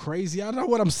like I'm crazy. I know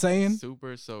what I'm saying.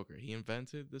 Super Soaker. He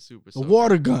invented the Super The Soaker.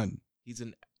 water gun. He's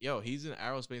an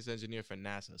aerospace engineer for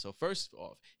NASA. So first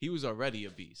off, he was already a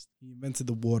beast. He invented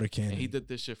the water cannon. And he did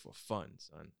this shit for fun,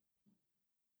 son.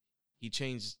 He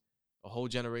changed a whole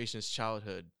generation's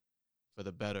childhood for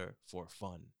the better for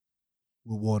fun.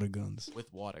 With water guns.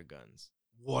 With water guns.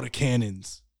 Water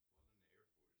cannons.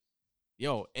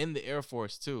 Yo, in the Air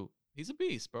Force too. He's a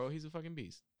beast, bro. He's a fucking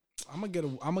beast. I'm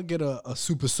gonna get a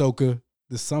Super Soaker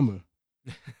this summer.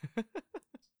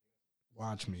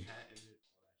 Watch me.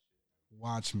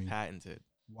 Watch me. Patented.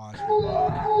 Watch me.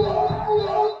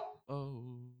 Oh,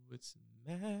 it's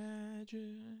magic.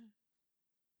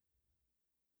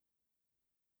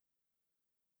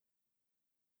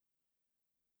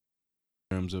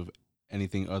 In terms of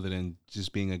anything other than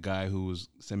just being a guy who was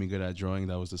semi-good at drawing,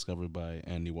 that was discovered by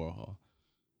Andy Warhol.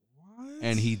 What?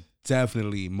 And he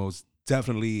most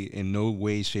definitely, in no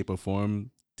way, shape, or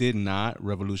form, did not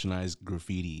revolutionize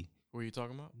graffiti. What are you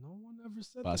talking about? No one ever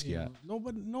said Basquiat.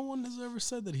 that. No one has ever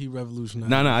said that he revolutionized.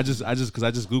 No, I just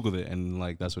Googled it, and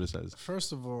like that's what it says.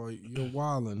 First of all, you're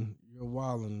wildin'. You're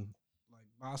wildin'. Like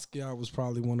Basquiat was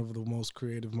probably one of the most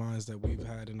creative minds that we've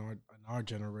had in our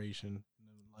generation,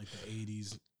 like the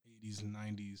 80s and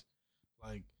 90s.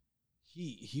 Like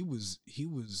he was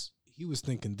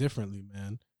thinking differently,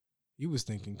 man. He was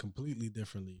thinking completely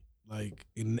differently. Like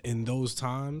in those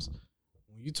times,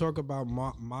 when you talk about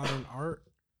modern art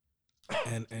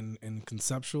and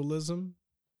conceptualism,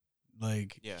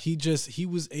 like he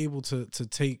was able to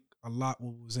take a lot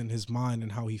what was in his mind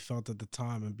and how he felt at the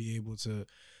time and be able to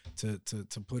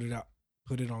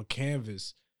put it on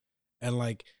canvas. And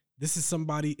like this is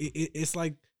somebody, it's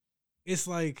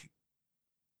like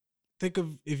think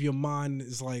of if your mind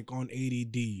is like on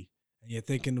ADD and you're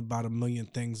thinking about a million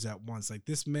things at once. Like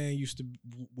this man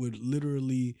would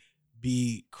literally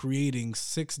be creating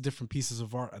 6 different pieces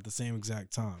of art at the same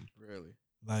exact time. Really?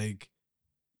 Like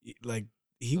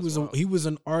he was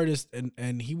an artist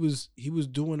and he was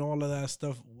doing all of that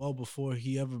stuff well before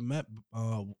he ever met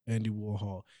Andy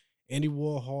Warhol. Andy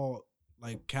Warhol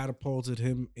like catapulted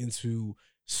him into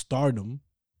stardom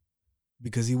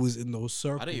because he was in those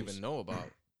circles. I didn't even know about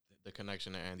the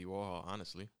connection to Andy Warhol,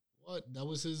 honestly. What? That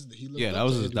was his. That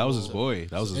was his boy.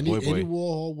 That was his boy. Andy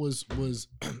Warhol was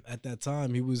at that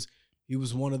time. He was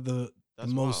one of the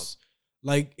most wild.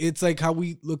 Like it's like how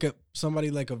we look at somebody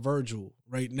like a Virgil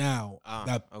right now,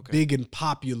 big and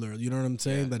popular. You know what I'm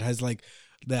saying? Yeah.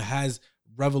 That has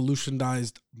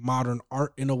revolutionized modern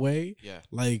art in a way. Yeah.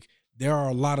 Like there are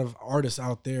a lot of artists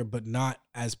out there, but not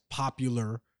as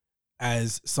popular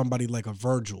as somebody like a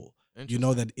Virgil. You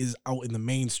know, that is out in the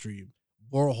mainstream.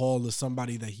 Warhol is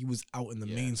somebody that he was out in the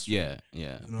mainstream. Yeah.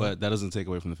 You know? But that doesn't take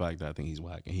away from the fact that I think he's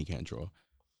whack and he can't draw.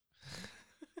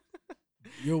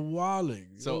 You're wilding.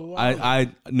 So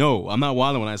I no, I'm not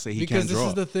wilding when I say he can't draw. Because this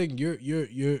is the thing.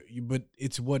 You're but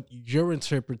it's what your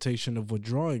interpretation of what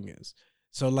drawing is.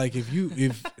 So like if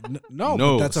no,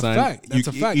 but that's son, a fact. That's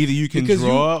a fact. Either you can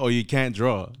draw or you can't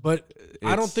draw. But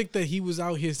I don't think that he was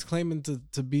out here claiming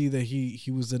to be that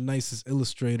he was the nicest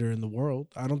illustrator in the world.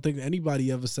 I don't think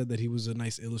anybody ever said that he was a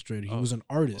nice illustrator. He was an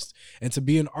artist. And to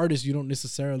be an artist, you don't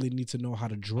necessarily need to know how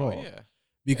to draw. Oh, yeah.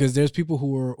 because there's people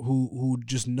who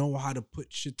just know how to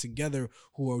put shit together,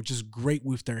 who are just great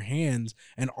with their hands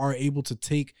and are able to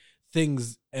take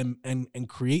things and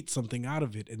create something out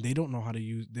of it, and they don't know how to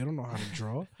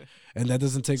draw, and that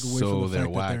doesn't take away So from the they're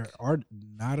fact that whack. they're art.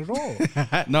 Not at all.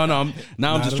 I'm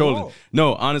Not just at trolling. all.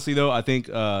 No, honestly though, I think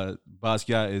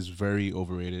Basquiat is very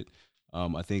overrated.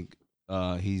 I think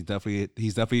he's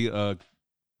definitely a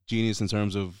genius in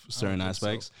terms of certain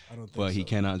aspects, I don't think but he so.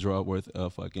 cannot draw worth a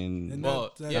fucking. And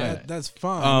Well, that's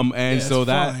fine. And That's so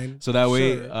fine, that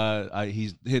way,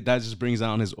 sure. that just brings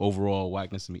down his overall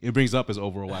whackness to me. It brings up his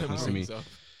overall whackness to me. So,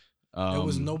 There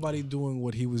was nobody doing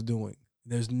what he was doing.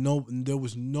 There was no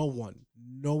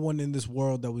one in this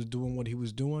world that was doing what he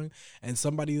was doing, and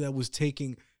somebody that was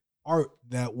taking art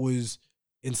that was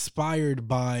inspired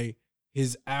by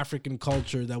his African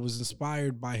culture, that was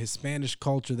inspired by his Spanish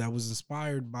culture, that was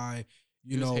inspired by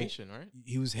he was Haitian, right?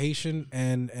 he was Haitian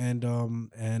and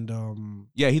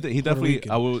Yeah, he definitely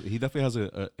Rican. he definitely has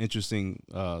a interesting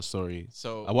story.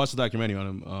 So I watched a documentary on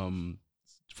him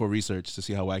for research to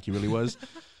see how wacky he really was.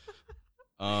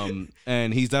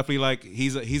 And he's definitely like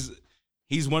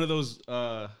he's one of those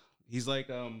he's like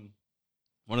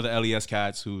one of the LES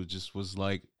cats who just was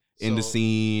like in the So-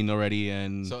 scene already.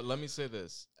 And So let me say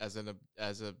this as an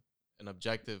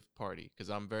objective party, because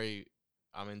I'm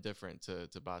indifferent to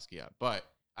Basquiat, but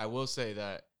I will say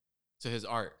that to his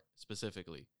art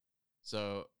specifically.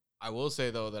 So I will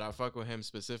say though that I fuck with him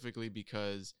specifically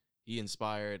because he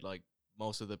inspired like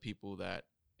most of the people that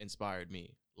inspired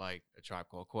me, like A Tribe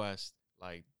Called Quest,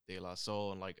 like De La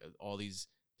Soul, and like all these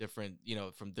different,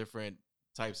 from different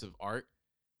types of art.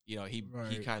 He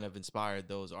Right. kind of inspired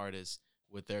those artists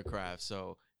with their craft.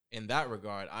 So in that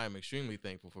regard, I am extremely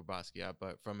thankful for Basquiat.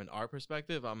 But from an art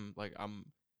perspective,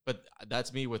 but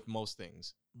that's me with most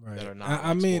things that are not.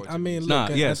 I mean, look. Nah,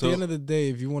 at, yeah, at so- the end of the day,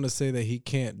 if you want to say that he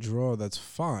can't draw, that's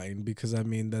fine. Because I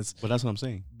mean, that's but that's what I'm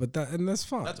saying. that's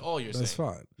fine. That's all you're That's saying.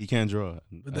 fine. He can't draw.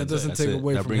 But that doesn't That's take it.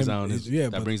 away that from brings him. down his, Yeah,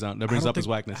 that but brings I up don't his think-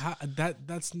 whackness.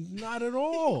 That's not at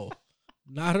all.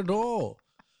 Not at all.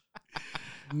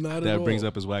 Not at all. That brings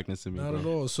up his whackness to me, Not bro. at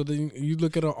all. So then you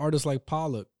look at an artist like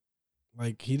Pollock,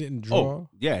 like he didn't draw. Oh,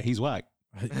 yeah, he's whack.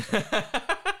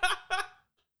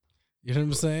 You know what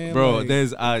I'm saying, Bro, Like,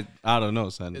 there's I don't know,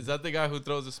 son. Is that the guy who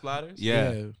throws the splatters? Yeah.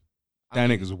 I That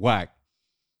mean, nigga's whack.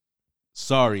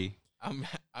 Sorry, I'm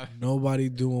Nobody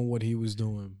doing what he was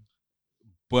doing.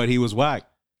 but he was whack.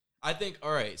 I think,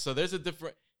 all right, so there's a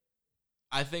different.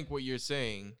 I think what you're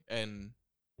saying, is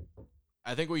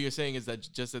that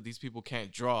just that these people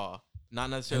can't draw, not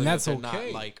necessarily. And that's that they're okay.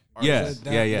 Not like Yes. artists.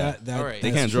 Yeah. All right.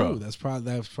 They that's can't true. draw.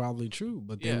 That's probably true.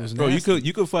 But Yeah. they was Bro, nasty.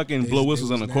 you could fucking They- blow they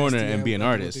whistles on was the corner nasty and at be an what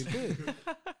artist. they did.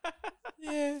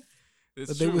 Yeah,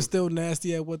 It's but they true. were still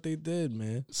nasty at what they did,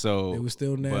 man. So They were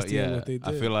still but nasty at yeah, what they did.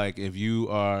 I feel like if you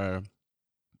are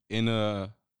in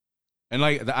a and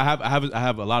like I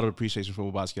have a lot of appreciation for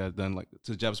what Basquiat has done. Like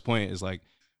to Jeff's point is like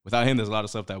without him, there's a lot of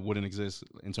stuff that wouldn't exist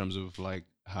in terms of like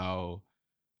how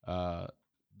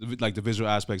like the visual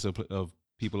aspects of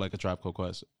people like A Tribe Called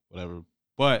Quest, whatever.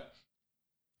 But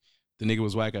the nigga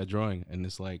was whack at drawing, and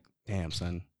it's like, damn,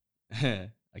 son,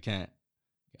 I can't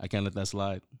let that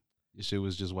slide. Your shit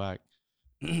was just whack.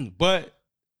 But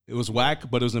it was whack,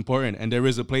 but it was important. And there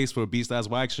is a place for beast-ass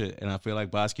whack shit. And I feel like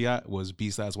Basquiat was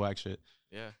beast-ass whack shit.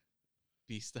 Yeah.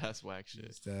 Beast ass whack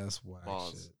shit. That's why.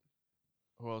 Pause.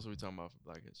 Who else are we talking about for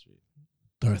Black History?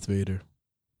 Darth Vader.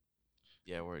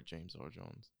 Yeah, we're at James Earl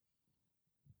Jones.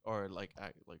 Or like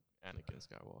Anakin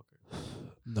Skywalker.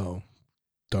 No,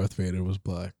 Darth Vader was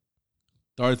black.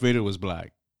 Darth Vader was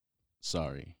black.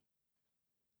 Sorry.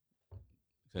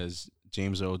 Because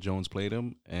James Earl Jones played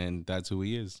him, and that's who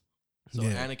he is. So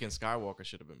Yeah. Anakin Skywalker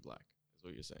should have been black. Is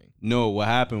what you're saying. No, what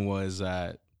happened was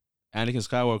that Anakin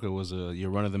Skywalker was your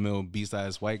run-of-the-mill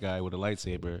beast-ass white guy with a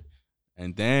lightsaber.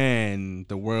 And then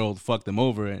the world fucked him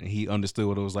over, and he understood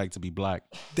what it was like to be black.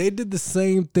 They did the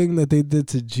same thing that they did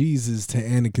to Jesus to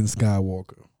Anakin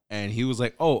Skywalker. And he was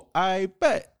like, "Oh, I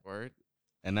bet." Word.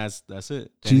 And that's it. Then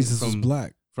Jesus was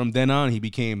black. From then on, he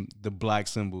became the black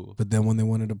symbol. But then when they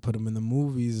wanted to put him in the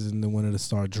movies and they wanted to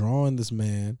start drawing this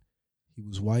man, he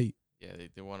was white. Yeah,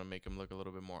 they want to make him look a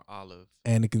little bit more olive.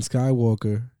 Anakin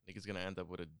Skywalker. Nigga's gonna end up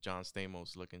with a John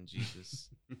Stamos looking Jesus.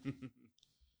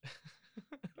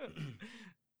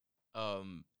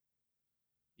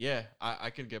 Yeah,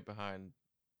 I can get behind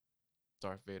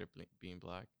Darth Vader being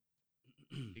black.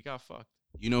 He got fucked.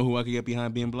 You know who I could get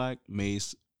behind being black?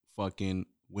 Mace fucking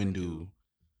Windu.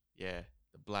 Yeah,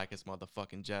 the blackest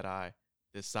motherfucking Jedi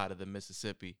this side of the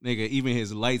Mississippi. Nigga, even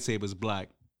his lightsaber's black.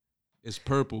 It's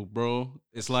purple, bro.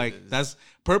 It's That like shit is- that's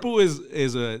purple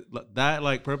is a that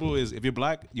like purple is if you're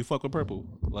black, you fuck with purple.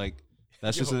 Like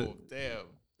that's just a damn.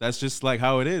 that's just like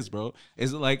how it is, bro.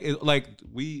 It's like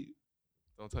we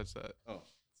Don't touch that. Oh,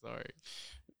 sorry.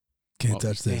 Can't oh,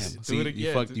 touch this. damn. Do See, it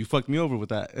again, you dude. you fucked me over with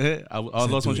that. I He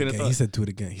said lost do my it train of again. thought. He said do it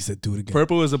again. He said do it again.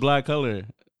 Purple is a black color.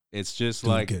 It's just Do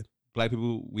it like again. black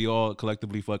people, we all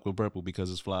collectively fuck with purple because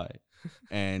it's fly.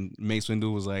 And Mace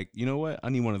Windu was like, you know what? I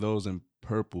need one of those in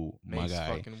purple, my Mace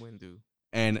guy. fucking Windu.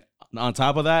 And on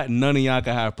top of that, none of y'all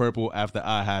can have purple after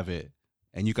I have it.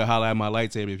 And you can holler at my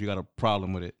lightsaber if you got a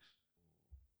problem with it.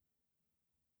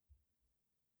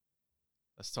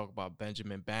 Let's talk about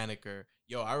Benjamin Banneker.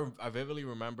 Yo, I vividly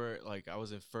remember, like, I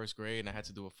was in first grade and I had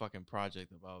to do a fucking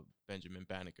project about Benjamin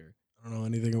Banneker. I don't know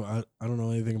anything about. I don't know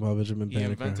anything about Benjamin He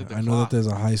Banneker. invented the I know that clock. there's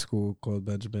a high school called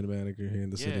Benjamin Banneker here in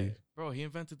the Yeah, city. bro, he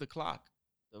invented the clock,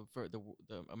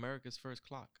 the America's first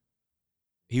clock.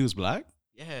 He was black?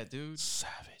 Yeah, dude.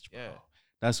 Savage, bro. Yeah,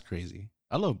 That's crazy.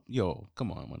 I love, yo,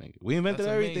 come on, my nigga. We invented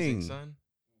that's amazing, everything. son.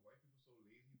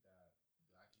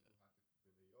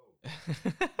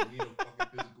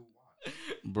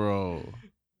 Bro,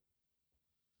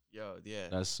 Yo, yeah,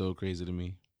 that's so crazy to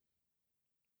me.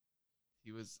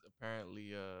 he was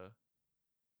apparently a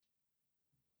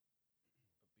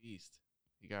beast.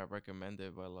 He got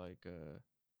recommended by like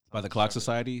By the Thomas Clock Jefferson.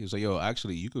 Society, he was like, yo,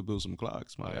 actually, you could build some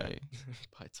clocks, my by, guy.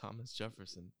 by Thomas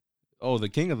Jefferson. Oh, the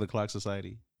king of the Clock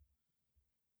Society.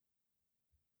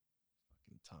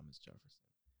 Fucking Thomas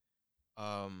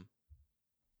Jefferson.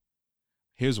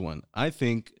 Here's one. I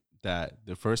think that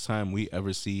the first time we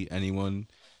ever see anyone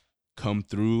come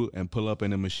through and pull up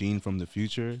in a machine from the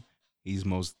future, he's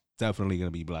most definitely gonna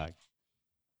be black.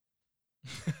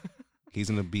 He's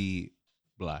gonna be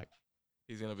black.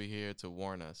 He's gonna be here to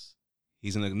warn us.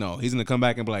 He's gonna come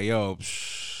back and be like, yo,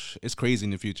 it's crazy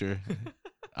in the future.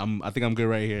 I think I'm good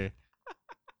right here.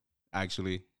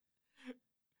 Actually.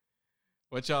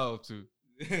 What y'all up to?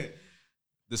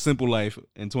 The simple life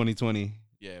in 2020.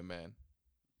 Yeah, man.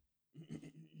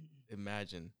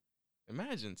 Imagine,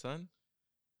 son.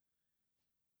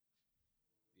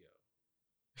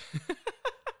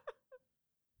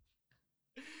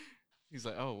 He's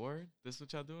like, oh, word? This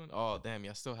what y'all doing? Oh, damn,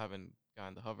 y'all still haven't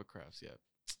gotten the hovercrafts yet.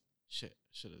 Shit,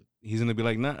 should have. He's gonna be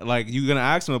like, nah, like you're gonna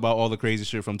ask him about all the crazy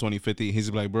shit from 2050.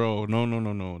 He's like, bro,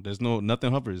 no. There's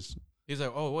nothing hovers. He's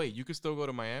like, oh, wait, you could still go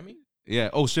to Miami? Yeah.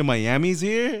 Oh shit, Miami's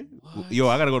here. What? Yo,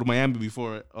 I gotta go to Miami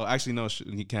before. Oh, actually, no,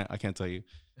 he can't. I can't tell you.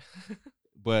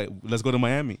 But let's go to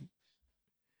Miami.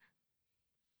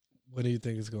 What do you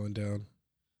think is going down?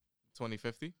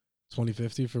 2050?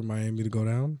 2050 for Miami to go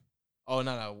down? Oh,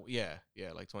 no. Yeah,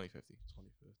 like 2050.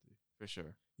 2050. For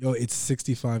sure. Yo, it's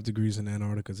 65 degrees in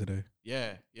Antarctica today.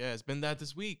 Yeah, it's been that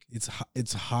this week.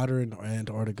 It's hotter in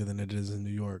Antarctica than it is in New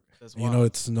York. That's And wild. you know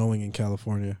it's snowing in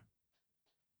California.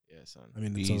 Yeah, son. I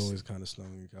mean, Beast. it's always kind of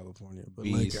snowing in California, but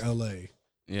Beast. like LA.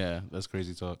 Yeah, that's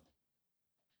crazy talk.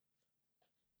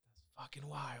 Fucking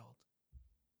wild.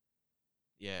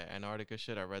 Yeah, Antarctica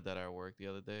shit. I read that at work the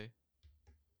other day.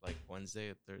 Like Wednesday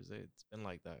or Thursday. It's been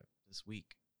like that this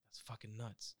week. That's fucking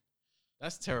nuts.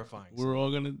 That's terrifying. We're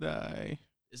all gonna die.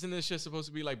 Isn't this shit supposed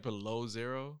to be like below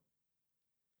zero?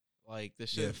 Like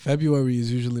this shit. Yeah, February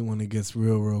is usually when it gets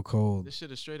real cold. This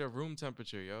shit is straight up room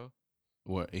temperature, yo.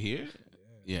 What here?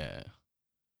 Yeah.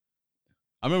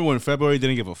 I remember when February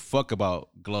didn't give a fuck about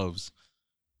gloves.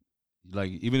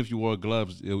 Like even if you wore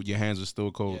gloves, your hands were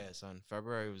still cold. Yeah, son.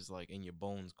 February was like in your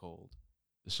bones cold.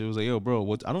 The shit was like, yo, bro,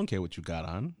 what? I don't care what you got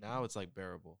on. Now it's like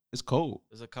bearable. It's cold.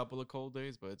 There's a couple of cold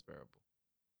days, but it's bearable.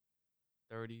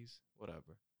 30s,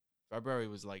 whatever. February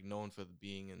was like known for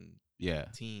being in Yeah.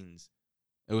 teens.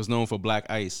 It was known for black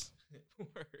ice.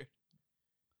 Word.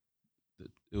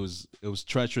 It was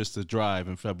treacherous to drive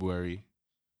in February.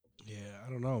 Yeah, I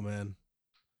don't know, man.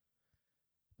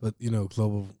 But you know,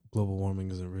 global warming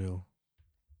isn't real.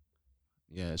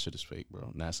 Yeah, that shit is fake,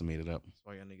 bro. NASA made it up. That's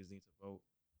why y'all niggas need to vote.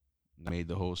 Made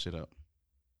the whole shit up.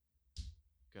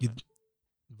 Gonna-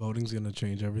 Voting's gonna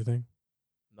change everything.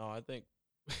 No, I think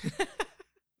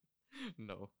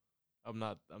no. I'm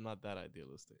not that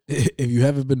idealistic. If you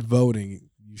haven't been voting,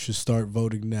 you should start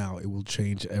voting now. It will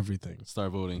change everything.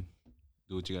 Start voting.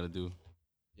 Do what you gotta do.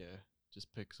 Yeah,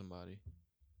 just pick somebody.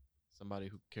 Somebody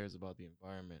who cares about the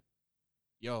environment.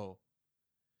 Yo.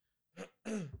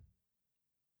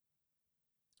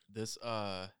 This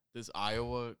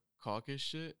Iowa caucus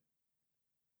shit.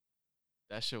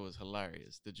 That shit was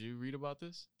hilarious. Did you read about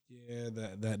this? Yeah,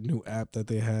 that new app that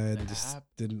they had The just app?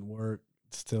 didn't work.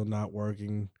 It's still not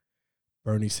working.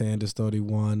 Bernie Sanders thought he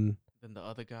won. Then the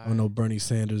other guy. Oh no, Bernie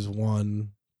Sanders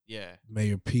won. Yeah.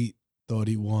 Mayor Pete thought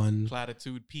he won.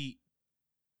 Platitude Pete.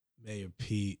 Mayor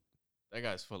Pete. That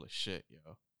guy's full of shit,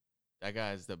 yo. That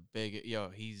guy's the big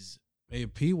he's Mayor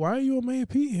Pete? Why are you a Mayor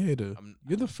Pete hater?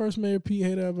 You're the first Mayor Pete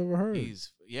hater I've ever heard.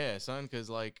 Son, because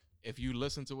like if you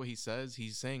listen to what he says,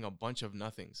 he's saying a bunch of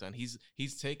nothing, son. He's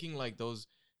taking like those,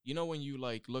 when you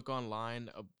like look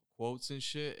online quotes and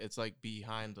shit, it's like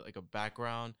behind like a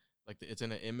background, like it's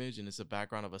in an image and it's a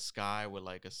background of a sky with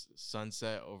like a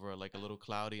sunset over like a little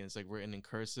cloudy and it's like written in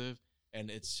cursive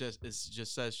and it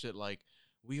just says shit like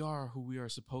we are who we are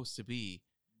supposed to be.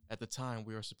 At the time,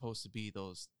 we are supposed to be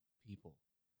those people.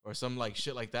 Or some like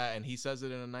shit like that. And he says it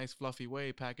in a nice fluffy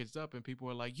way, packaged up. And people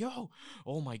are like, yo,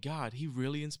 oh my God, he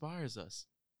really inspires us.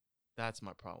 That's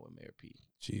my problem with Mayor Pete.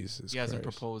 Jesus He hasn't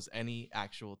Christ. proposed any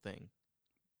actual thing.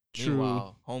 True.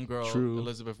 Meanwhile, homegirl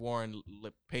Elizabeth Warren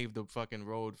paved the fucking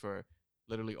road for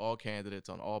literally all candidates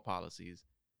on all policies.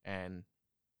 And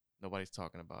nobody's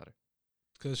talking about her.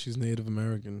 Because she's Native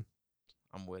American.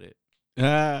 I'm with it.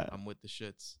 I'm with the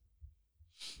shits.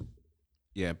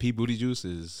 Yeah, Pete Booty Juice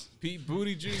is... Pete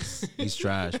Booty Juice. He's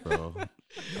trash, bro. I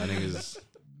think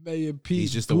Mayor Pete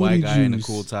he's just a white guy in a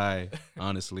cool tie,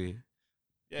 honestly.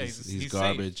 Yeah, he's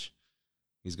garbage. Safe.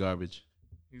 He's garbage.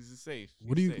 He's safe.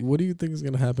 What do you think is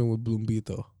gonna happen with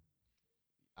Blumbito?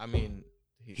 I mean,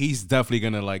 he's definitely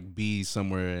gonna like be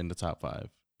somewhere in the top 5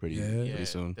 pretty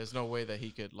soon. There's no way that he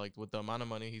could like with the amount of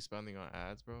money he's spending on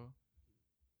ads, bro.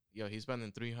 Yo, he's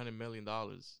spending $300 million.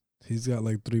 He's got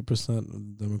like 3% of the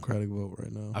Democratic vote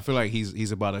right now. I feel like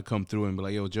he's about to come through and be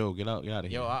like, "Yo, Joe, get out of here."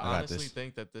 Yo, I honestly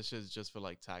think that this is just for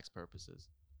like tax purposes.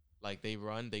 Like they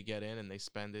get in and they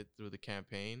spend it through the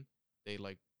campaign. They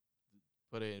like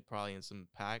put it probably in some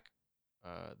pack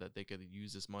that they could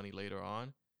use this money later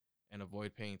on and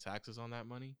avoid paying taxes on that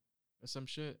money or some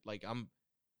shit. Like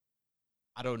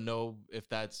I don't know if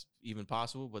that's even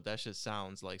possible, but that shit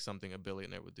sounds like something a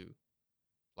billionaire would do.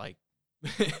 Like.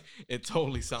 It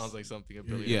totally sounds like something a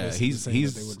billionaire. Yeah, he's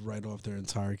they would write off their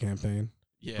entire campaign.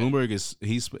 Yeah, Bloomberg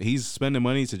he's spending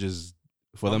money to just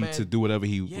for them to do whatever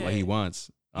he wants.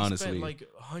 Honestly, he spent like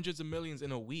hundreds of millions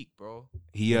in a week, bro.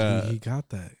 He got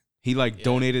that. He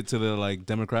donated to the like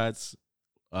Democrats,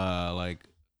 like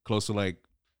close to like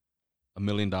 $1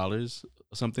 million or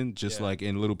something, just like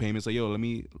in little payments. Like, yo,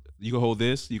 you can hold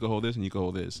this, you can hold this, and you can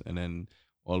hold this, and then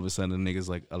all of a sudden, the niggas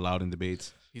like allowed in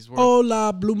debates. He's worth.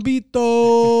 Hola,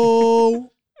 Blumbito.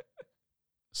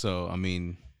 So, I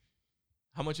mean,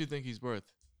 how much do you think he's worth?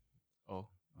 Oh,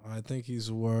 I think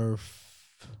he's worth,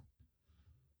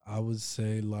 I would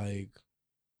say like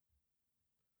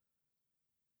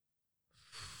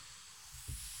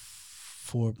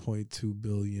 $4.2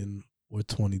 billion or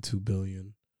 $22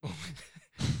 billion.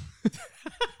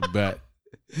 Bet.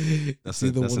 That's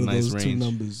either one of those two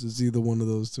numbers. It's either one of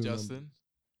those two numbers. Justin?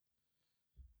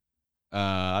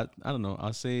 I don't know.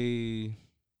 I'll say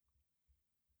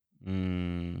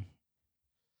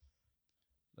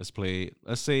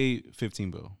let's say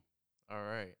 15 bill. All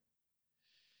right.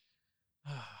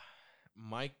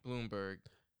 Mike Bloomberg.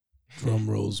 Drum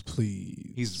rolls,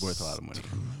 please. He's worth a lot of money.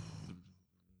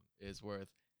 Is worth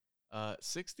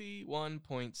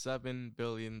 $61.7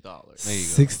 billion. There you go.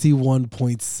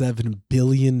 $61.7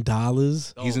 billion.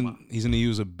 He's gonna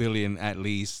use $1 billion at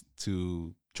least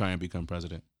to try and become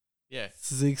president. Yeah.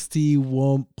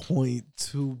 61.2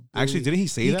 billion. Actually, didn't he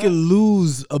say that? He could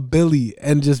lose $1 billion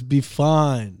and just be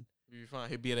fine. He'd be fine.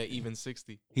 He'd be at an even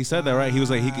 60. He said that, right? He was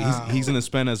like, he's gonna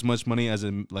spend as much money as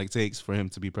it like takes for him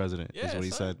to be president. Yeah, is what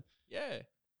he said. Yeah.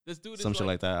 This dude is some shit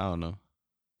like that. I don't know.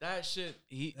 That shit.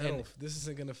 This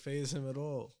isn't gonna phase him at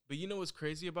all. But you know what's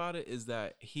crazy about it is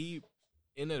that he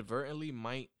inadvertently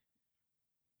might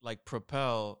like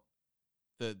propel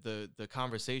the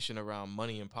conversation around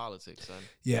money in politics, son.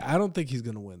 Yeah, I don't think he's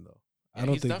gonna win though. Yeah, I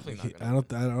don't he's think definitely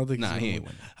not I don't think. Nah, he's he gonna ain't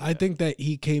win. winning. I think that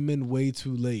he came in way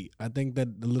too late. I think that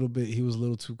he was a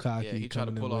little too cocky. Yeah, he tried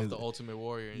to pull off the Ultimate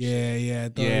Warrior. And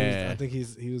shit. Yeah. I think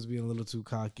he was being a little too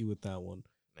cocky with that one.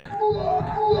 Man.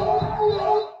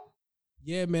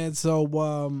 Yeah, man.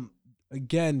 So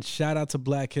again, shout out to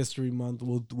Black History Month.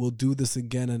 We'll do this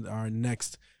again in our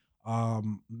next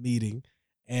meeting.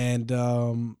 And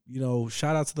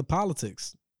shout out to the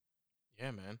politics.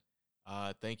 Yeah, man.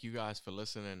 Thank you guys for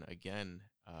listening again.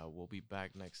 We'll be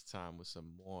back next time with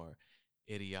some more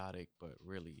idiotic but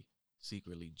really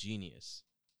secretly genius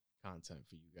content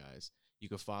for you guys. You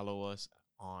can follow us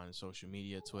on social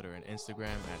media, Twitter and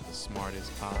Instagram at The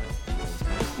Smartest Pod.